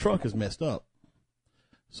Scott's truck is messed up.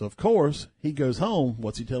 So of course he goes home.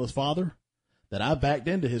 What's he tell his father? That I backed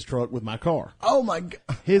into his truck with my car. Oh my God.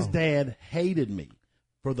 His dad hated me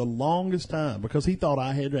for the longest time because he thought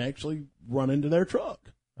I had actually run into their truck.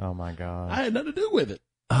 Oh my God. I had nothing to do with it.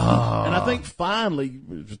 Oh. And I think finally,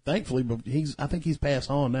 thankfully, I think he's passed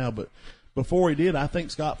on now, but before he did, I think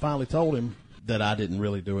Scott finally told him that I didn't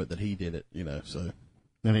really do it, that he did it, so.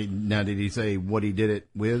 Now, did he say what he did it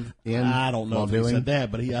with? I don't know while if he said that,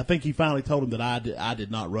 but I think he finally told him that I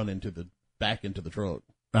did not run back into the truck.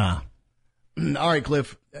 All right,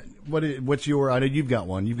 Cliff. What's your? I know you've got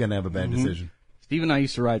one. You've got to have a bad decision. Steve and I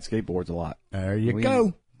used to ride skateboards a lot. There you We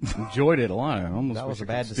go. Enjoyed it a lot. I almost That was wish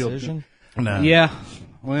a I bad could still- decision. No. Yeah.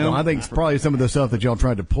 Well, Well, I think it's probably some of the stuff that y'all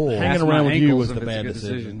tried to pull. Hanging ask around my with you ankles was if the it's a bad good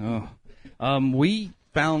decision. Oh. We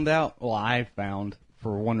found out, well, I found,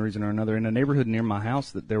 for one reason or another, in a neighborhood near my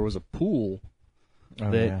house that there was a pool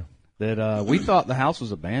that we thought the house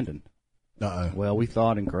was abandoned. Uh-oh. Well, we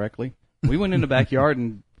thought incorrectly. We went in the backyard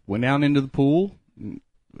and went down into the pool.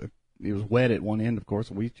 It was wet at one end, of course.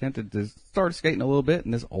 We attempted to start skating a little bit,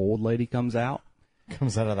 and this old lady comes out.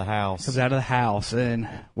 Comes out of the house. Comes out of the house, and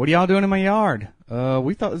what are y'all doing in my yard?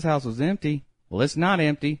 We thought this house was empty. Well, it's not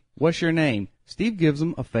empty. What's your name? Steve gives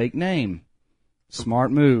him a fake name. Smart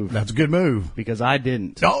move, That's a good move. because I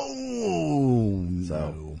didn't. Oh,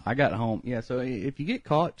 So no. I got home. Yeah, so if you get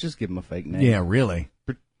caught, just give them a fake name. Yeah, really.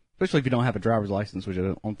 Especially if you don't have a driver's license, which I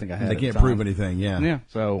don't think I had. They at the can't time. prove anything, yeah. Yeah,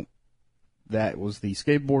 so that was the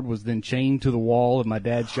skateboard was then chained to the wall in my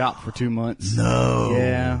dad's shop for 2 months. No.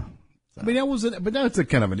 Yeah. I mean, but that's a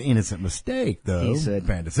kind of an innocent mistake, though. He said-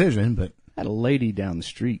 bad decision, but I had a lady down the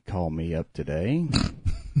street call me up today.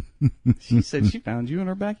 She said she found you in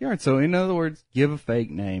her backyard. So, in other words, give a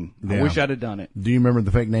fake name. Yeah. I wish I'd have done it. do you remember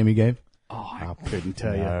the fake name he gave? Oh, I couldn't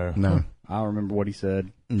tell you. No. No. I don't remember what he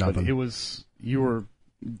said. Nothing. But it was, you were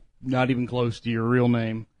not even close to your real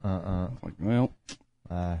name. Like, well,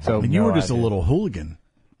 so And you were just a little hooligan.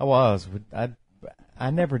 I was. I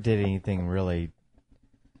never did anything really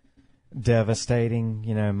devastating.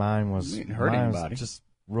 You know, mine was, You didn't hurt mine was anybody. just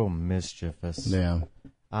real mischievous. Yeah.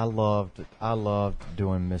 I loved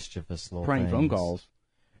doing mischievous little prank things. phone calls,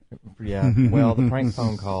 Yeah. Well, the prank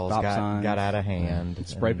phone calls Stop signs. got out of hand.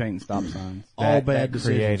 spray and paint and stop signs. All that bad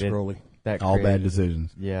decisions, created- Crowley. That All bad created-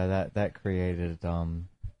 decisions. Yeah, that created. Now,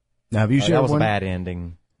 have you shared that was one? a bad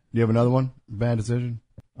ending. Do you have another one? Bad decision?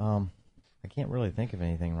 I can't really think of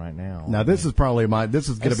anything right now. Now, this is probably this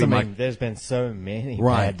is going to be There's been so many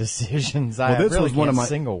Right. bad decisions. Well, I this really was one of can't my-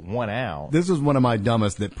 single one out. this is one of my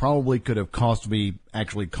dumbest that probably could have cost me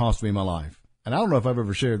my life. And I don't know if I've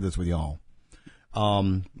ever shared this with y'all.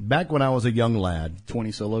 Back when I was a young lad,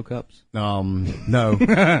 20 solo cups. no,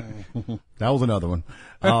 that was another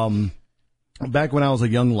one. Back when I was a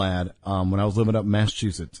young lad, when I was living up in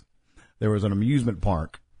Massachusetts, there was an amusement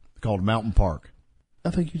park called Mountain Park. I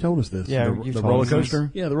think you told us this. Yeah, The you the told roller us this. coaster?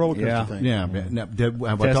 Yeah, the roller coaster Yeah. thing. Yeah. Now, have I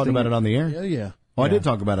talked Testing about it. it on the air? Yeah, yeah. Oh, I did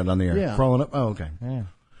talk about it on the air. Yeah. Crawling up? Oh, okay. Yeah.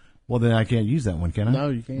 Well, then I can't use that one, can I? No,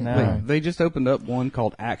 you can't. No. They just opened up one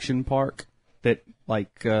called Action Park that,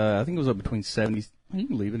 like, I think it was up between 70. You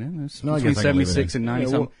can leave it in. It's No, I between guess I can leave it 76 in. and 90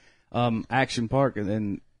 Yeah, something. Action Park, and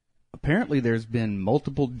then apparently there's been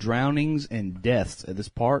multiple drownings and deaths at this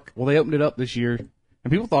park. Well, they opened it up this year, and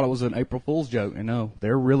people thought it was an April Fool's joke. And no,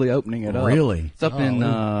 they're really opening it up. Really? It's up in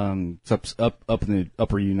it's up in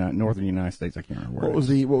the northern United States. I can't remember where.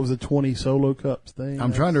 What was the 20 solo cups thing?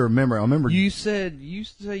 I'm trying to remember. I remember. You used to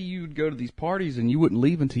say you'd go to these parties and you wouldn't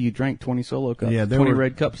leave until you drank 20 solo cups. yeah, 20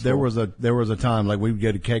 red cups. There full. was a time like we would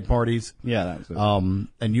go to keg parties. Yeah, that was it.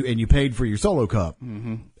 And you paid for your solo cup,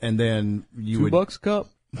 and then you would $2 a cup.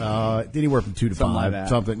 anywhere from 2 to Something like 5, that.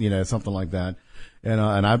 something like that. And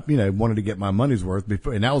I wanted to get my money's worth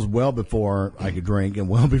before, and that was well before I could drink, and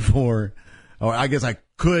well before, or I guess I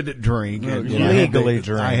could drink, and, I had legally the-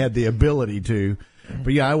 drink. I had the ability to,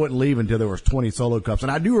 but yeah, I wouldn't leave until there was 20 solo cups,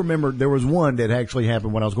 and I do remember there was one that actually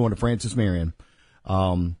happened when I was going to Francis Marion,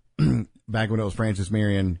 back when it was Francis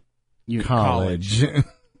Marion College.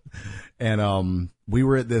 And we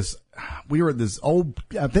were at this old,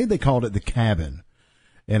 I think they called it the Cabin,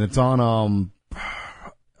 and it's on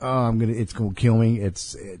it's gonna kill me.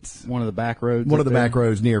 It's One of the back roads. one of up the there. back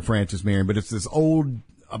roads near Francis Marion, but it's this old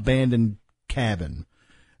abandoned cabin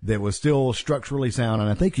that was still structurally sound, and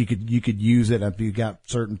I think you could use it if you got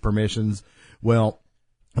certain permissions. Well,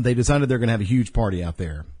 they decided they're gonna have a huge party out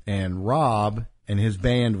there, and Rob and his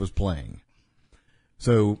band was playing.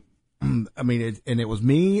 So, I mean, it was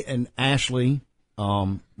me and Ashley.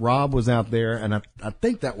 Rob was out there, and I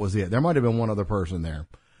think that was it. There might have been one other person there.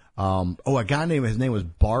 A guy his name was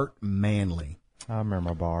Bart Manley. I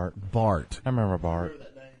remember Bart. Bart. I remember Bart.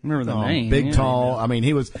 Remember the name? Big, yeah. tall. I mean,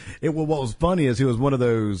 what was funny is he was one of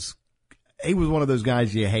those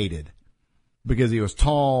guys you hated because he was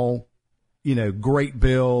tall, great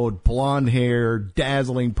build, blonde hair,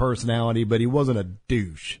 dazzling personality, but he wasn't a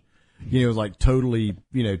douche. He was like totally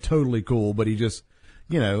cool, but he just,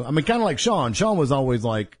 kind of like Sean. Sean was always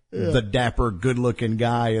like the dapper, good looking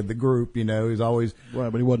guy of the group, he's always,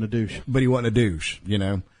 Right, but he wasn't a douche. but he wasn't a douche,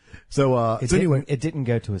 So, anyway, It didn't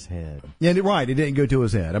go to his head. yeah, right. It didn't go to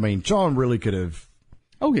his head. I mean, Sean really could have.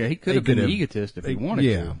 Oh yeah, he could have been an could've- egotist if he wanted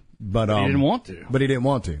yeah, to. but He didn't want to. But he didn't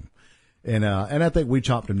want to. And I think we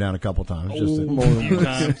chopped him down a couple times. More than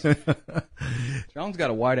a few times. John's got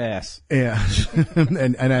a white ass. Yeah.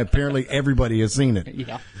 and apparently everybody has seen it.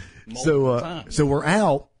 Yeah. So we're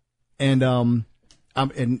out, and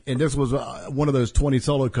and this was one of those 20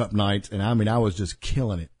 solo cup nights, and I was just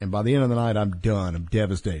killing it. And by the end of the night, I'm done. I'm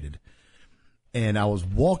devastated. And I was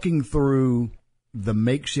walking through the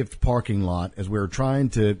makeshift parking lot as we were trying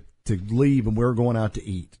to leave, and we were going out to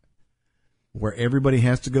eat, where everybody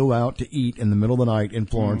has to go out to eat in the middle of the night in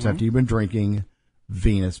Florence after you've been drinking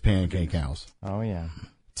Venus Pancake House. Oh, yeah.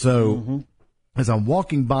 So as I'm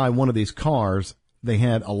walking by one of these cars, they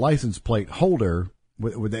had a license plate holder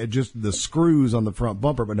with just the screws on the front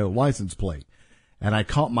bumper, but no license plate. And I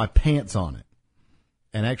caught my pants on it,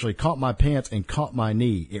 and actually caught my pants and caught my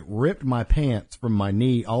knee. It ripped my pants from my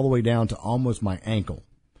knee all the way down to almost my ankle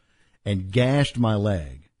and gashed my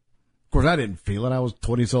leg. Of course, I didn't feel it. I was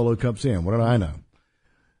 20 solo cups in. What did I know?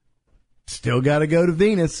 Still got to go to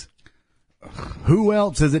Venus. Who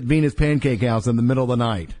else is at Venus Pancake House in the middle of the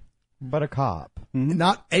night? But a cop.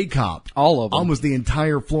 Not a cop. All of them. Almost the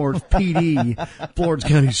entire Florence PD, Florence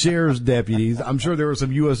County Sheriff's deputies. I'm sure there were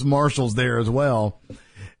some U.S. Marshals there as well.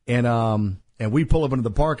 And we pull up into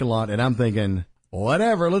the parking lot, and I'm thinking,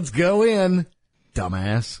 whatever, let's go in,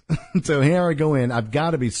 dumbass. So here I go in. I've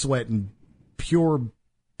got to be sweating pure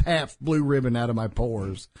Pabst Blue Ribbon out of my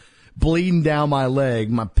pores, bleeding down my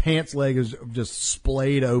leg. My pants leg is just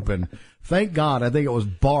splayed open. Thank God, I think it was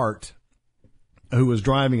Bart who was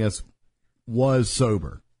driving us was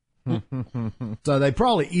sober. So they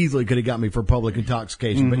probably easily could have got me for public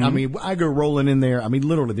intoxication. But I mean, I go rolling in there. I mean,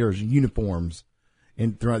 literally there's uniforms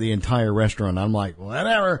throughout the entire restaurant. I'm like,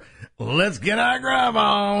 whatever, let's get our grub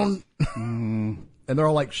on. And they're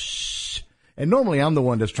all like, shh. And normally I'm the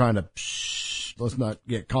one that's trying to, shh, let's not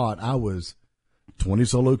get caught. I was 20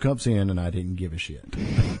 solo cups in, and I didn't give a shit.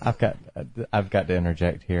 I've got to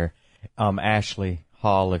interject here. Ashley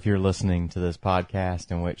Hall, if you're listening to this podcast,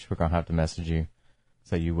 in which we're going to have to message you,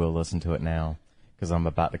 so you will listen to it now, because I'm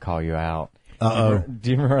about to call you out. Do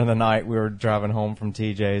you remember the night we were driving home from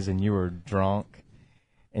TJ's and you were drunk?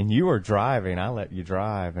 And you were driving. I let you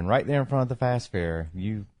drive. And right there in front of the fast fair,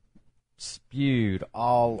 you spewed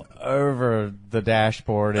all over the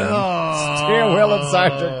dashboard and steering wheel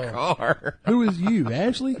inside your car. Who is you,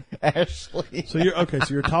 Ashley? Ashley. So you're okay.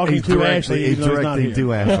 So you're talking to Ashley. He's even though he's not directing here.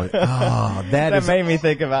 to Ashley. Oh, That made me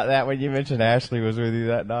think about that when you mentioned Ashley was with you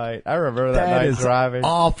that night. I remember that night is driving.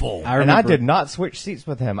 awful. And I did not switch seats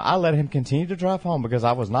with him. I let him continue to drive home because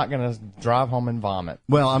I was not going to drive home and vomit.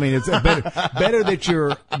 Well, I mean, it's better that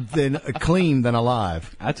you're clean than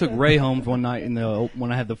alive. I took Ray home one night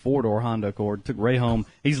when I had the 4-door Honda Accord. Took Ray home.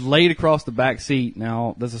 He's laid across the back seat.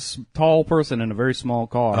 Now, there's a tall person in a very small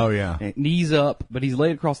car. Oh, yeah. And knees up, but he's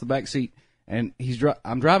laid across the back seat. And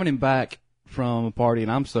I'm driving him back from a party,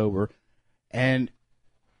 and I'm sober. And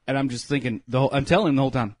I'm just thinking, I'm telling him the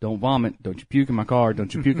whole time, don't vomit, don't you puke in my car,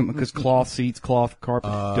 don't you puke in my, because cloth seats, cloth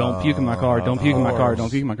carpet, don't puke in my car, don't puke in my car, don't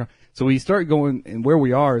puke in my car. So we start going, and where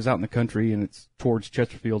we are is out in the country, and it's towards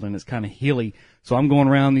Chesterfield, and it's kind of hilly. So I'm going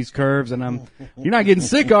around these curves, and you're not getting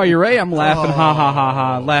sick, are you, Ray? I'm laughing, ha, ha, ha,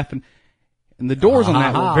 ha, laughing. And the doors on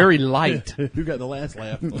that were very light. Who got the last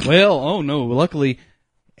laugh? Well, oh no, luckily,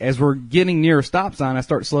 as we're getting near a stop sign, I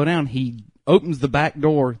start to slow down. He opens the back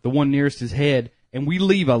door, the one nearest his head, and we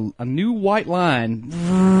leave a new white line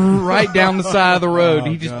right down the side of the road.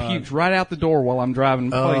 He just pukes right out the door while I'm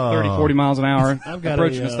driving probably 30, 40 miles an hour,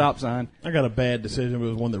 approaching a stop sign. I got a bad decision. It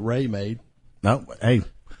was one that Ray made. No, hey,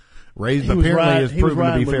 Ray's apparently has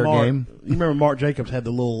proven to be fair game. You remember Mark Jacobs had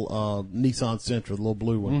the little Nissan Sentra, the little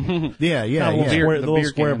blue one. Yeah. The little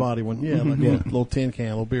square can. body one. Yeah, like a little tin can,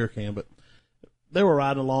 little beer can. But they were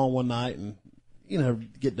riding along one night and,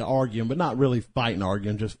 getting to arguing, but not really fighting,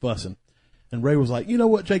 arguing, just fussing. And Ray was like, you know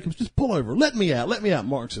what, Jacobs, just pull over. Let me out.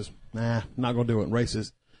 Mark says, nah, I'm not going to do it. And Ray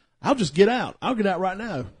says, I'll just get out. I'll get out right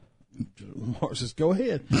now. Mark says, go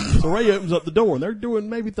ahead. So Ray opens up the door, and they're doing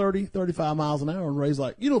maybe 30, 35 miles an hour. And Ray's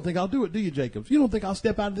like, you don't think I'll do it, do you, Jacobs? You don't think I'll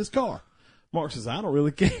step out of this car? Mark says, I don't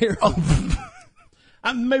really care.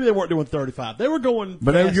 Maybe they weren't doing 35. They were going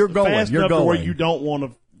fast, you're going. Fast You're enough going. to where you don't want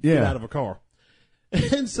to get out of a car.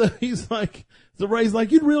 And so he's like, so Ray's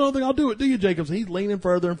like, you really don't think I'll do it, do you, Jacobs? And he's leaning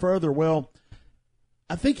further and further. Well,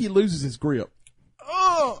 I think he loses his grip.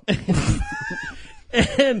 Oh!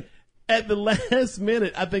 And at the last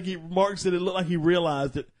minute, I think Mark said it looked like he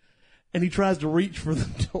realized it, and he tries to reach for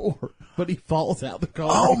the door, but he falls out the car.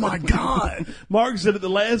 Oh my God! Mark said at the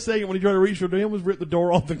last second when he tried to reach for him was rip the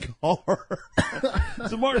door off the car.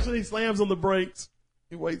 So Mark said he slams on the brakes,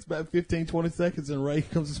 He waits about 15, 20 seconds, and Ray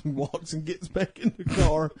comes and walks and gets back in the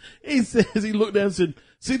car. He says, he looked down and said,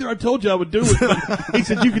 "See there, I told you I would do it." But he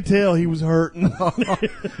said, you could tell he was hurting.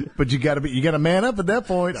 But you gotta man up at that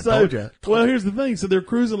point. I told you. Well, here's the thing. So they're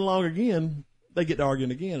cruising along again. They get to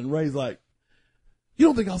arguing again, and Ray's like, "You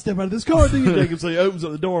don't think I'll step out of this car, do you, Jacob?" So he opens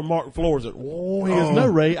up the door, and Mark floors it. Oh, he goes, "No,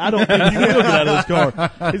 Ray, I don't think you will get out of this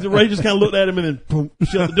car." He said, Ray just kind of looked at him and then boom,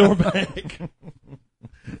 shut the door back.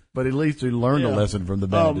 But at least he learned a lesson from the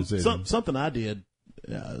bad decision. Something I did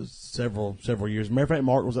several years. Matter of fact,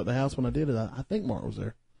 Mark was at the house when I did it. I think Mark was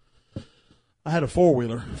there. I had a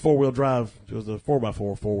four-wheel drive. It was a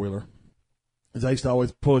 4x4 four-wheeler. As I used to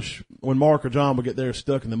always push, when Mark or John would get there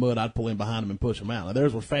stuck in the mud, I'd pull in behind them and push them out. Now,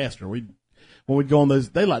 theirs were faster. When we'd go on those,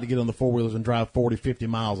 they like to get on the four-wheelers and drive 40, 50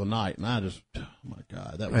 miles a night. And I just, oh my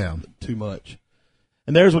God, that was too much.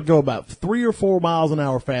 And theirs would go about 3 or 4 miles an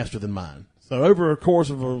hour faster than mine. So over a course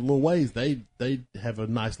of a little ways, they have a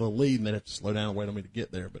nice little lead, and they'd have to slow down and wait on me to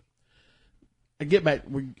get there. But I'd get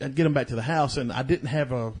them back to the house, and I didn't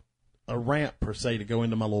have a ramp per se to go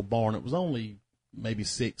into my little barn. It was only maybe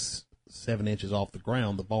 6-7 inches off the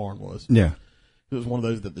ground. The barn was. Yeah. It was one of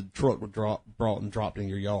those that the truck would brought and dropped in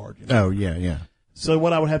your yard. You know? Oh yeah. So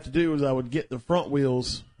what I would have to do is I would get the front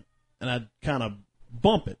wheels, and I'd kind of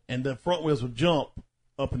bump it, and the front wheels would jump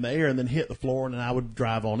up in the air and then hit the floor, and then I would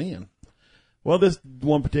drive on in. Well, this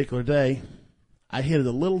one particular day, I hit it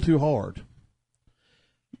a little too hard.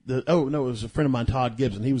 It was a friend of mine, Todd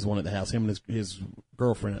Gibson. He was the one at the house, him and his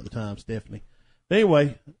girlfriend at the time, Stephanie. But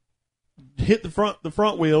anyway, hit the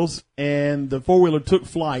front wheels, and the four-wheeler took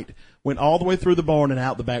flight, went all the way through the barn and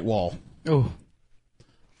out the back wall. Oh.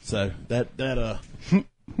 So that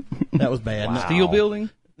was bad. Wow. Steel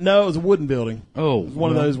building? No, it was a wooden building. Oh. It was one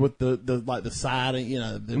of those with the siding, you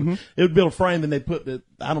know. It would build a frame, then they put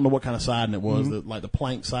I don't know what kind of siding it was, the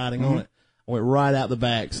plank siding on it. I went right out the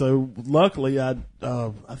back. So luckily, I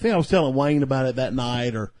think I was telling Wayne about it that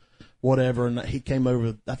night or whatever, and he came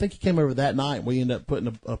over. I think he came over that night, and we ended up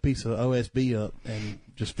putting a piece of OSB up and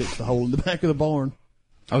just fixed the hole in the back of the barn.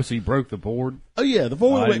 Oh, so you broke the board? Oh yeah, the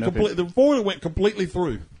four-wheeler went completely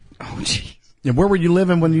through. Oh, jeez. And where were you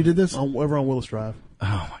living when you did this? Over on Willis Drive.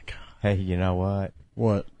 Oh my God. Hey, you know what?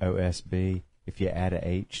 What? OSB. If you add a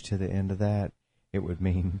H to the end of that, it would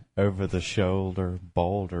mean over the shoulder,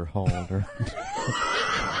 boulder holder.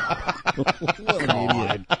 What an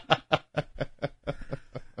idiot.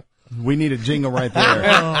 We need a jingle right there.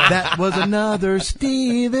 That was another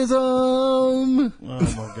Steveism.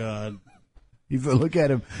 Oh my God. Look at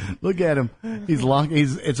him.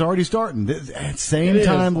 It's already starting. At same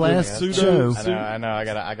time last show. I know. I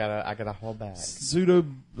gotta hold back.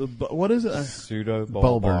 What is it? Pseudo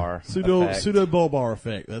bulbar. Pseudo bulbar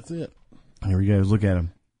effect. That's it. Here he goes. Look at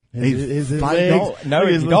him. His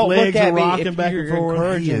legs, don't look at me. rocking If back you're and forth.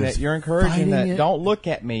 encouraging it. You're encouraging fighting it. it. Don't look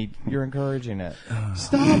at me. You're encouraging it.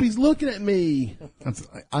 Stop! He's looking at me.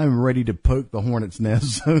 I'm ready to poke the hornet's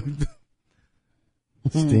nest.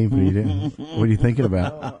 Steve, what are you thinking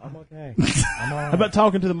about? Oh, I'm okay. I'm all right. How about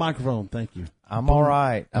talking to the microphone? Thank you. I'm all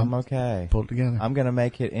right. I'm okay. Pull it together. I'm gonna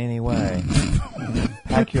make it anyway.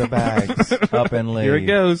 Pack your bags up and leave. Here it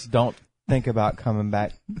goes. Don't think about coming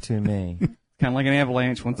back to me. Kind of like an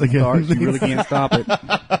avalanche. Once it starts, you really can't stop it.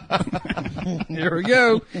 Here we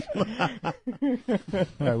go. All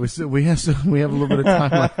right, we have a little bit of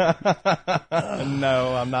time.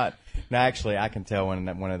 No, I'm not. No, actually, I can tell when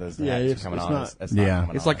one of those attacks are coming on. It's not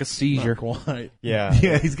coming It's on. like a seizure. Not quite. Yeah.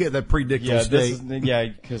 Yeah, he's getting that predictable state.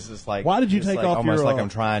 Because it's like. Why did you it's take like off almost your, like I'm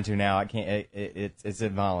trying to now. I can't. It's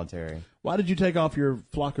involuntary Why did you take off your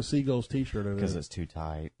Flock of Seagulls T-shirt over because there? it's too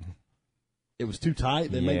tight. It was too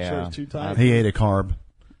tight. They made sure it was too tight. He ate a carb.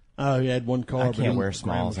 Oh, he had one carb. I can't wear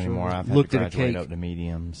smalls anymore. I've had Looked to at a graduate cake. up to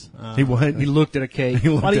mediums. He what? He looked at a cake. He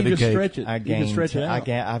looked Why at don't a you just cake. stretch it? I You can gained. stretch it out.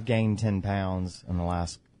 I've gained 10 pounds in the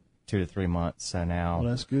last 2 to 3 months. So now Well,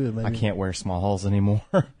 that's good. Maybe. I can't wear smalls anymore.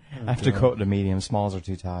 I have to go up to medium. Smalls are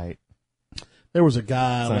too tight. There was a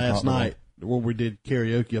guy So last comfortable. night when we did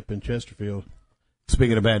karaoke up in Chesterfield.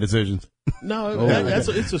 Speaking of bad decisions. No,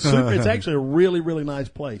 it's actually a really, really nice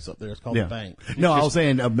place up there. It's called the Bank. No, I was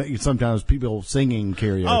saying sometimes people singing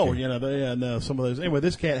karaoke. Oh, no, some of those. Anyway,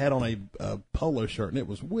 this cat had on a polo shirt, and it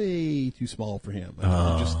was way too small for him.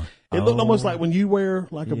 It looked almost like when you wear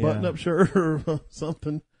like a button-up shirt or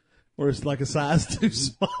something. where it's like a size too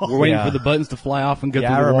small. We're waiting Yeah. for the buttons to fly off and go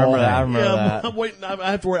Yeah, I through the remember wall. that. I remember Yeah, that. I'm waiting.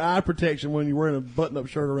 I have to wear eye protection when you're wearing a button-up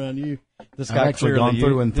shirt around you. This I've guy actually clearly gone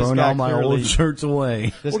through and this thrown guy all my clearly- old shirts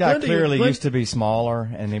away. This Well, guy Glendy- clearly Glendy- used to be smaller,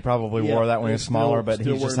 and he probably Yeah, wore that when he was he's smaller, still- but he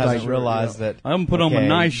still just wearing hasn't that shirt, realized yeah. that. I'm gonna put on my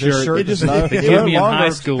nice this shirt. shirt It just- does not- it gave no me in high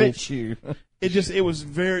longer school. fits you. It was it was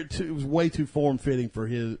way too form-fitting for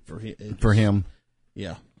him. For him.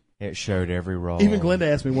 Yeah. It showed every role. Even Glenda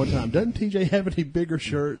asked me one time, doesn't TJ have any bigger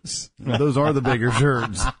shirts? Those are the bigger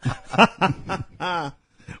shirts.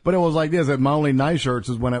 But it was like this. My only nice shirts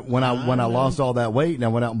is when I lost all that weight and I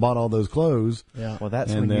went out and bought all those clothes. Yeah. Well,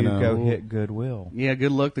 that's And when then, you go we'll- hit Goodwill. Yeah,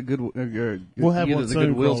 good luck. The good. We'll have you one the soon.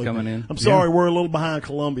 Goodwill's Crawley. coming in. I'm sorry, we're a little behind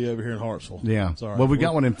Columbia over here in Hartsville. Yeah. Sorry. Well, we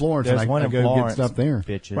got one in Florence, There's and one I in go Florence, get stuff there.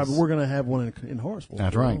 bitches. Right, but we're going to have one in Hartsville.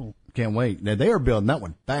 That's right. Oh. Can't wait. Now, they are building that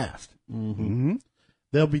one fast.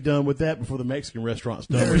 They'll be done with that before the Mexican restaurant's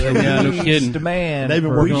done. Yeah, no kidding. Demand. They've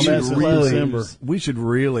been for working on that cheese. since really- December. We should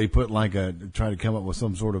really put try to come up with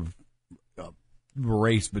some sort of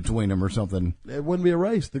race between them or something. It wouldn't be a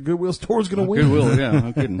race. The Goodwill store's going to win. Goodwill. Yeah,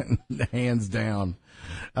 no kidding. Hands down.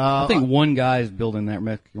 I think one guy is building that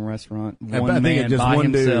Mexican restaurant. I One think man it's just by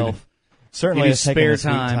one dude. himself. Certainly, In it's his taking spare a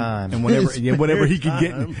sweet time. And whenever, His whenever he spare can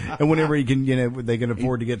get, time. and whenever he can, they can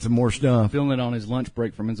afford to get some more stuff. Filming it on his lunch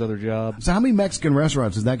break from his other job. So how many Mexican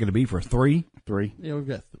restaurants is that going to be for? 3? 3. Yeah, we've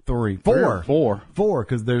got. Three. Three or 4. four.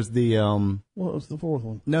 Because there's the, What was the fourth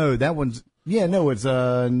one? no, that one's, it's,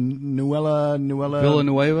 Nuela.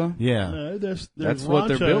 Villanueva. Yeah. No, there's That's Rancho, what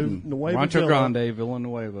they're building. Nueva Rancho Villa, Grande,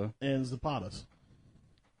 Villanueva. and Zapatas.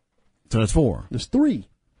 So that's 4. There's 3.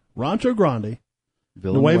 Rancho Grande,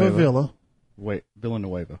 Villanueva. Nueva Villa. Wait,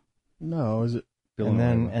 Villanueva. No, is it? And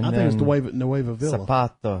Villanueva. then, I think it's Nueva Villa.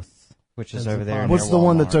 Zapatos, which is And over there. Zapatos. near What's the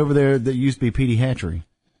one that's Walmart. over there that used to be Petey Hatchery?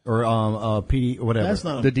 Or, Petey, whatever. That's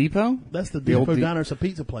not. The Depot? That's the The old Depot De- Diner. It's a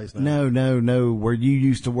pizza place now. No, where you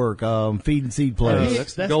used to work, Feed and Seed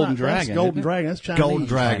Place. that's Golden Dragon, That's isn't Golden it? Dragon. That's Chinese. Golden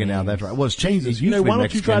Dragon now, that's right. Well, it's changed. It used You know, to be why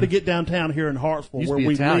don't you try to Mexican. get downtown here in Hartsville Used to where be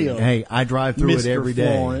we Italian. live? Hey, I drive through it Mr. every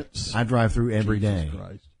day. Florence. I drive through every day. Jesus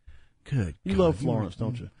Christ. Good. You God. love Florence,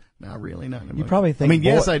 don't you? Not really. Not You probably think. I mean,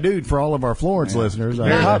 yes, Boyd- I do. For all of our Florence listeners,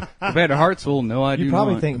 Compared to Hartsville, no, I do You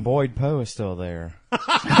probably not. think Boyd Poe is still there.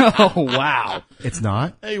 Oh, wow. it's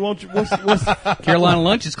not. Hey, won't you? What's Carolina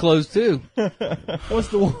Lunch is closed, too. what's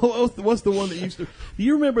the one? What's the one that used to? Do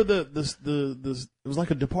you remember the it was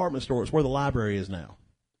like a department store. It's where the library is now.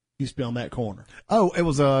 Used to be on that corner. Oh, it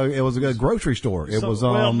was a grocery store. It was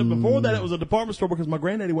before that it was a department store because my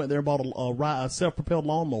granddaddy went there and bought a self-propelled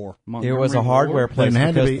lawnmower. It was a hardware place Then it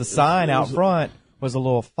had to because be- the sign it out was- front was a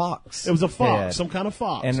little fox. It was a fox, head. some kind of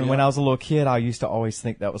fox. And yeah. when I was a little kid, I used to always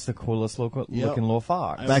think that was the coolest looking little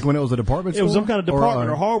fox. back when it was a department it store. was some kind of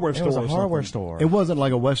department or hardware It store. was a or hardware something. store. It wasn't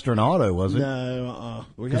like a Western Auto, was it? No,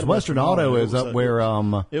 Because Western Auto is up where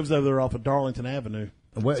It was over there off of Darlington Avenue.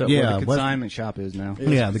 Where the West- consignment shop is now. It's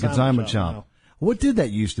yeah, a the consignment shop. now. What did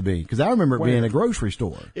that used to be? Because I remember it being Where? a grocery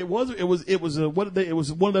store. It was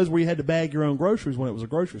one of those where you had to bag your own groceries when it was a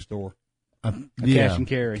grocery store. Yeah, Cash and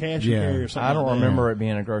carry. Cash Yeah. and carry or something. I don't like that. remember it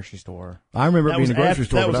being a grocery store. I remember it That being was a grocery after,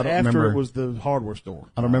 store, that but was I don't after remember. it was the hardware store.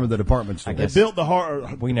 I don't remember the department store. They built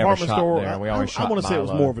the We never department shopped store. there. We always I shopped want to say it was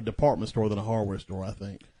Bi-Lo. more of a department store than a hardware store. I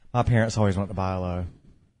think. My parents always went to Bi-Lo.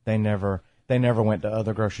 They never went to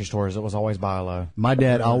other grocery stores. It was always Bi-Lo. My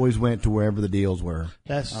dad always went to wherever the deals were.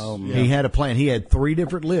 That's He had a plan. He had 3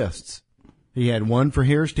 different lists. He had one for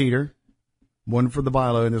Harris Teeter, one for the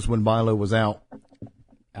Bi-Lo, and this when Bi-Lo was out.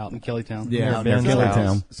 Out in Kellytown. Yeah, out been in to the Kellytown.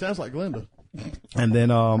 house. sounds like Glenda. And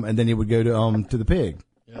then he would go to the Pig.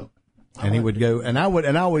 Yeah. And he would go, and I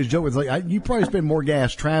always joke, it's like, you probably spend more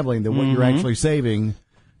gas traveling than what you're actually saving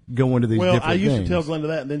going to these Well, different I used things. to tell Glenda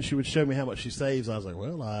that, and then she would show me how much she saves. I was like,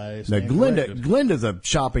 well, I Now, stand corrected. Glenda's a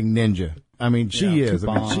shopping ninja. I mean, she Yeah, is. I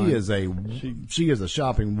mean, coupon. she is a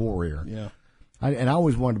shopping warrior. Yeah. And I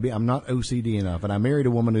always wanted to be. I'm not OCD enough, and I married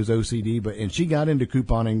a woman who's OCD, and she got into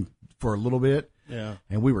couponing for a little bit, Yeah.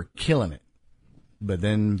 and we were killing it. But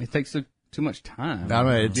then It takes too much time. I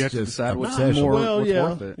mean, it's you have to just decide what's obsession. more Well, what's yeah,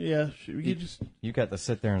 worth it. yeah. You just You got to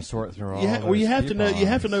sit there and sort through all. you those have to know. You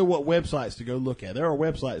have to coupons. know what websites to go look at. There are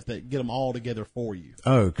websites that get them all together for you.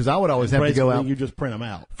 because I would always have to go Basically, out You just print them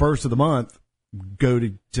out. first of the month, go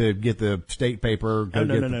to get the state paper. Go Oh,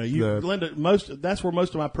 no, get no, no. Glenda, that's where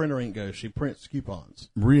most of my printer ink goes. She prints coupons.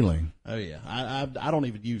 really. Oh yeah, I don't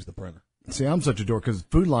even use the printer. See, I'm such a dork because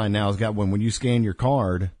Food Line now has got when you scan your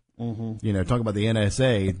card. Talk about the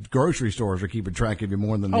NSA. Grocery stores are keeping track of you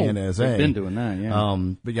more than the NSA. They've been doing that, yeah.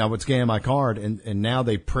 But yeah, I would scan my card, and now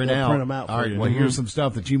they print They'll out. print 'em out All for right, you. well, here's some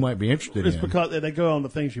stuff that you might be interested It's in. because they go on the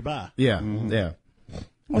things you buy. Yeah, yeah.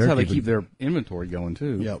 That's how they keep their inventory going,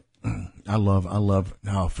 too. Yep. I love.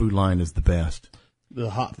 Oh, Food Lion is the best. The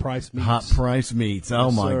hot price meats. Hot price meats. Oh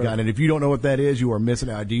Yes, my sir. God! And if you don't know what that is, you are missing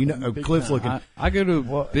out. Do you know? Big Cliff's time. looking. I go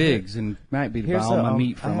to Biggs and might be to buy Here's all my a-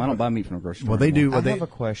 meat I from. have I don't a- buy meat from a grocery store. Well, they do. I They, have a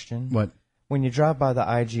question. what? When you drive by the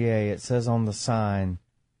IGA, it says on the sign,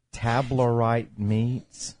 Tablerite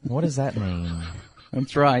meats. What does that mean?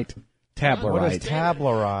 That's right. What is Tablerite.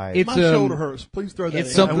 Tablerite? It's My shoulder hurts. Please throw that it's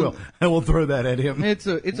in. something- I will throw that at him. It's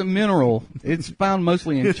a mineral. It's found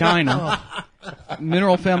mostly in China.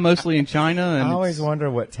 Mineral found mostly in China, and I always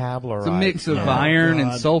wonder what Tablerite it's a mix of is. iron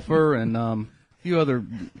and God. sulfur and a few other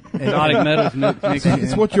exotic metals mixed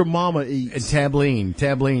It's in. what your mama And eats.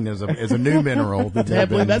 Tableen is a new mineral. That they've Tableen.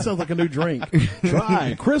 been- That sounds like a new drink.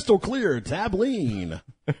 Try crystal clear Tableen.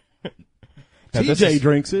 Now, this TJ is-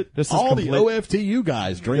 drinks it. this is All the complete- OFTU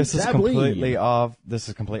guys drink This is Tableen.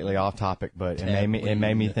 completely off topic, but it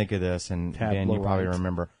made me think of this, and Ben, you probably Tablerite.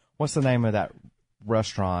 remember. What's the name of that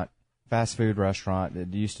restaurant, fast food restaurant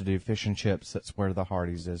that used to do fish and chips? That's where the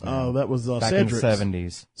Hardee's is now. Oh, that was back Cedric's. in the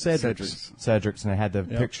 70s. Cedric's. Cedric's, and it had the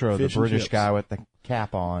Yep, picture of the fish and British chips. guy with the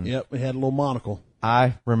cap on. Yep, we had a little monocle.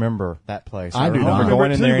 I remember that place. I do remember not.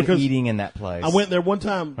 going I in remember there it and too, because eating in that place. I went there one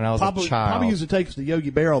time. When I was a Papa, child. Papa used to take us to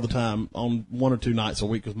Yogi Bear all the time on 1 or 2 nights a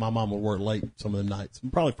week because my mom would work late some of the nights.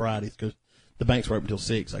 And probably Fridays because the banks were open until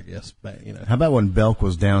 6, I guess. Back, you know. How about when Belk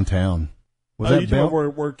was downtown? Was Oh, that you talking Belk?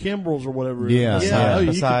 about where Kimbrell's or whatever is? Yeah. yeah. Oh, you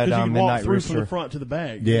could, Beside, 'cause you could walk Midnight through from the Rooster. front to the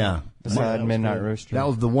back. Yeah. beside that was Midnight cool. Rooster. That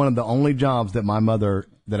was one of the only jobs that my mother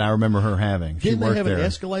that I remember her having. She Didn't they worked have there. an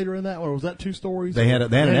escalator in that one, or was that 2 stories? They had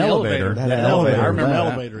an elevator. They had An an elevator. elevator. I remember Yeah. an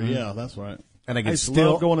elevator. Yeah, that's right. And I I can used to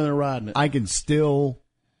still love going in there and riding it. I can still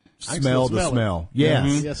I can smell still the smell it. smell. Yes.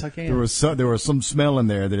 Mhm. Yes, I can. There was some smell in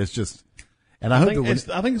there that it's just, and I hope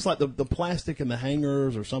I think it's like the plastic in the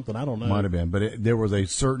hangers or something. I don't know. might have been, but there was a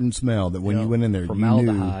certain smell that when you went in there,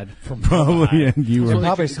 Formaldehyde. you knew probably and you Well, were they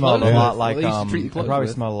Probably treat smelled a clothes lot with. like Well, they used to treat the clothes probably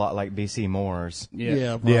with. smelled a lot like BC Moore's.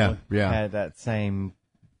 Yeah, probably. yeah. Had that same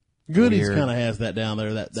Goodies Weird kind of has that down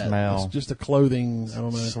there. That smell. It's just a clothing. I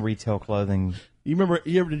don't know. retail clothing. You remember?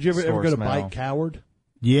 Did you ever Store go to smell. Bike Coward?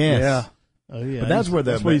 Yes. Oh yeah, But that's where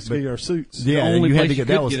that's the- where you used to but- get our suits. Yeah, The and only you had place to you get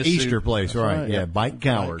that could was get a Easter suit. place, right? right. Yeah, Bike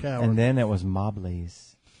Coward. Bike Coward. And then it was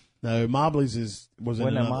Mobley's. No, Mobley's was in Wasn't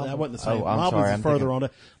it another, Mobley? that wasn't the same. Oh, I'm Mobley's sorry, is I'm further thinking- on.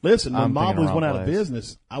 Listen, when I'm thinking Mobley's wrong went out of place.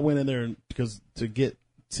 business, I went in there because to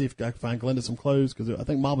see if I could find Glenda some clothes because I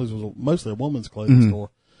think Mobley's was mostly a woman's clothing Mm-hmm. store.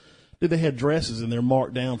 They had dresses and they're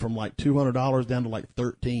marked down from like $200 down to like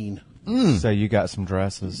 $13. So you got some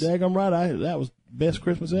dresses. Daggum right, that was best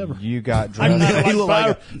Christmas ever. You got I dresses. got He looked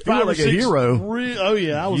like five or a six hero. oh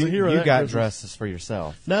yeah, I was a hero. You that got Christmas. dresses for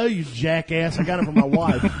yourself. No, you jackass! I got it from my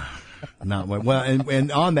wife. Not well,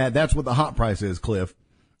 and on that's what the hot price is, Cliff.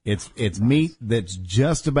 It's meat that's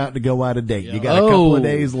just about to go out of date. You got a couple of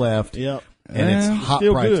days left. Yep. And it's hot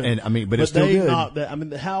Still price, good. and I mean, but it's still they good. Not that, I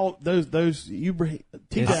mean, how those you bring?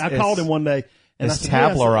 TJ, I It's- called him one day and It's I said,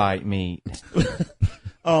 "Yes." Tablerite meat.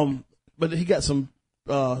 But he got some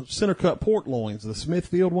center cut pork loins, the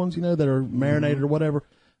Smithfield ones, you know, that are marinated or whatever.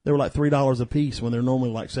 They were like $3 a piece when they're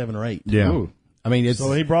normally like 7 or 8. Yeah, Ooh. I mean, it's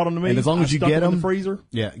So he brought them to me. and as long I as you stuck get them in them, the freezer.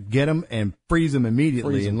 yeah, get them and freeze them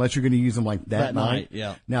immediately, Freeze 'em. unless you're going to use them like that night.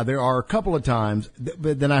 Yeah. Now there are a couple of times,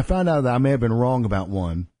 but then I found out that I may have been wrong about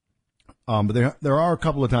one. But there are a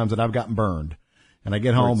couple of times that I've gotten burned, and I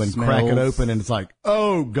get home and crack it smells. open, and it's like,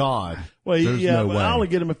 oh God, Well, there's yeah, no but way. I only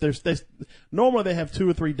get them if normally they have 2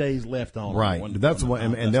 or 3 days left on them. Right, that's what,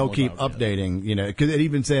 and they'll keep updating. You know, because it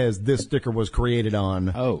even says this sticker was created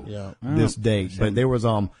on Oh. Yeah. this date. But there was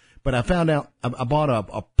but I found out I bought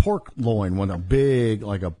a pork loin one, a big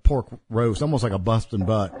like a pork roast, almost like a busting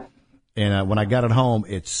butt. And when I got it home,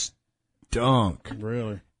 it stunk.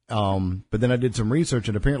 Really? But then I did some research,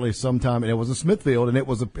 and apparently sometime, and it was in Smithfield, and it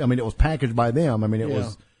was it was packaged by them. I mean, it Yeah.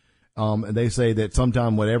 was. And they say that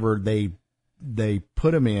sometime whatever they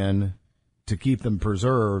put them in to keep them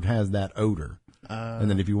preserved has that odor,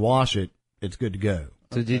 and then if you wash it, it's good to go.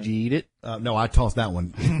 So did you eat it? No, I tossed that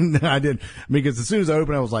one. I did. Because as soon as I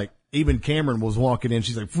opened, I was like, even Cameron was walking in.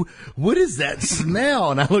 She's like, "What is that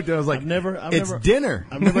smell?" And I looked at it, I was like, I've never dinner.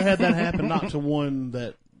 I've never had that happen. Not to one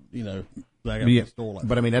that that I got from Yeah, the store like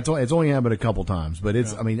but I mean, it's only happened a couple times. But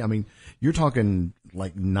it's, I mean, you're talking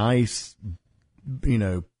like nice,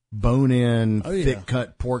 bone in, Oh, yeah. thick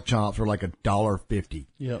cut pork chops for like $1.50.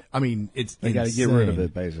 Yep. I mean, it's They got to get rid of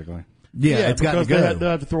it, basically. Yeah, it's got to because go. they'll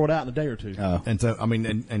have to throw it out in a day or two. Oh. And so, I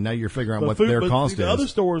mean, and now you're figuring out what But their but cost the is. other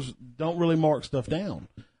stores don't really mark stuff down.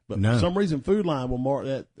 But No. for some reason, Food Line will mark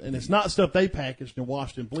that, and it's not stuff they packaged and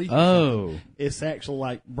washed and bleached. Oh. It's actual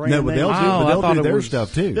like brand No, but name. they'll Oh, I do thought their it was-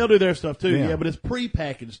 stuff too. They'll do their stuff too, Yeah. yeah. But it's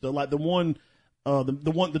pre-packaged stuff. Like the one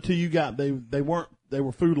The two you got, they were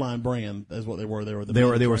Food Line brand. That's what they were.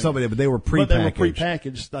 They were something, but they were prepackaged. But they were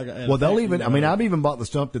prepackaged. Well, they'll even. I mean, I've even bought the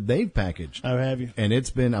stuff that they've packaged. Oh, have you? And it's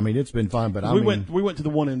been fine. But we went to the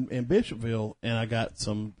one in Bishopville, and I got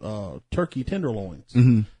some turkey tenderloins,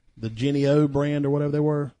 the Jenny O brand or whatever they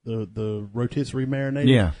were, the rotisserie marinated.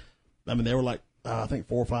 Yeah, I mean they were like I think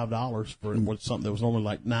 $4 or $5 for something that was normally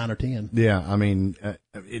like $9 or $10. Yeah, I mean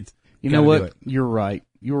it's. You know what? You're right.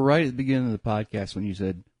 You were right at the beginning of the podcast when you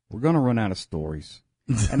said we're going to run out of stories,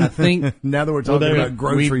 and I think now that we're talking about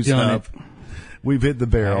grocery stuff, we've hit the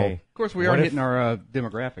barrel. Hey, of course, we are hitting our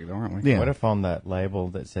demographic, though, aren't we? Yeah. What if on that label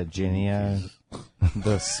that said Genio,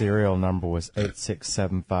 the serial number was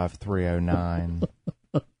 8675309?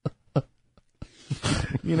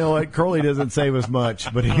 You know what? Curly doesn't save us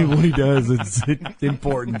much, but when he does, it's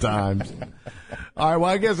important times. All right, well,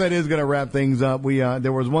 I guess that is going to wrap things up.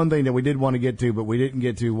 There was one thing that we did want to get to, but we didn't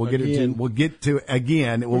get to. We'll get to it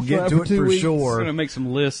again. We'll get to it for sure. We're going to make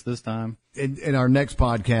some lists this time. In our next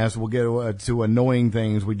podcast, we'll get to annoying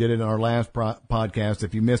things. We did it in our last podcast.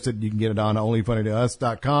 If you missed it, you can get it on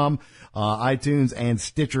onlyfunnytous.com, iTunes, and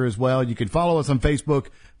Stitcher as well. You can follow us on Facebook,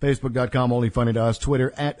 facebook.com, onlyfunnytous,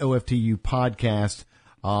 Twitter, @OFTU podcast.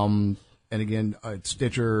 And again,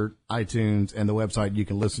 Stitcher, iTunes, and the website, you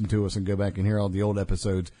can listen to us and go back and hear all the old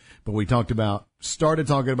episodes. But we started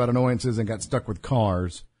talking about annoyances and got stuck with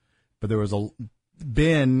cars. But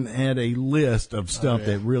Ben had a list of stuff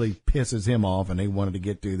that really pisses him off, and he wanted to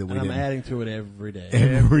get to that we didn't. I'm adding to it every day.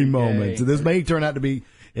 Every moment. So this may turn out to be,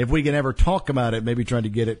 if we can ever talk about it, maybe trying to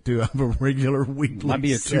get it to a regular weekly Might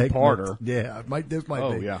be a segment. two-parter. Yeah, this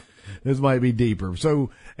might be. Yeah. This might be deeper.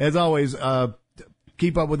 So, as always,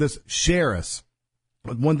 keep up with us. Share us.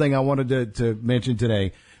 One thing I wanted to mention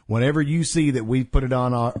today, whenever you see that we put it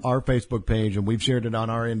on our Facebook page, and we've shared it on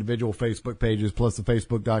our individual Facebook pages, plus the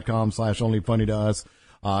facebook.com/onlyfunnytous,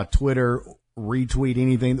 Twitter, retweet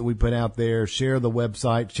anything that we put out there, share the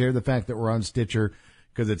website, share the fact that we're on Stitcher,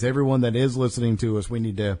 because it's everyone that is listening to us. We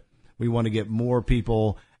want to get more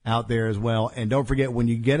people out there as well. And don't forget, when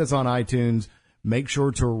you get us on iTunes, make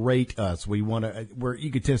sure to rate us. We're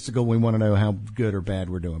egotistical. We want to know how good or bad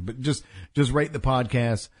we're doing. But just rate the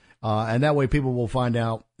podcast, and that way people will find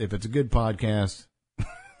out if it's a good podcast.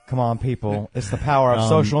 Come on, people! It's the power of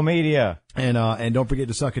social media. And don't forget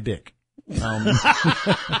to suck a dick.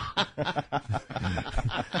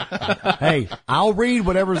 Hey, I'll read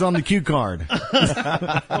whatever's on the cue card.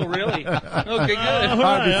 Oh, really? Okay, good. All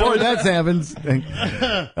right, before that happens,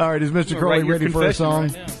 all right, is Mr. Crowley ready for a song?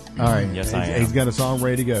 Right All right. Yes, I am. He's got a song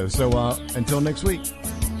ready to go. So until next week.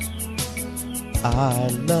 I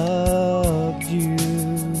loved you.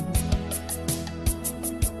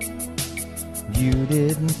 You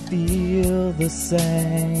didn't feel the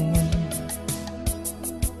same.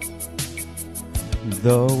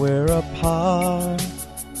 Though we're apart,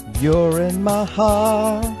 you're in my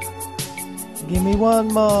heart. Give me one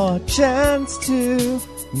more chance to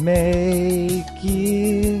make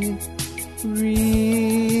it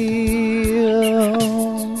real.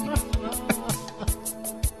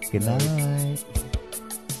 Good night.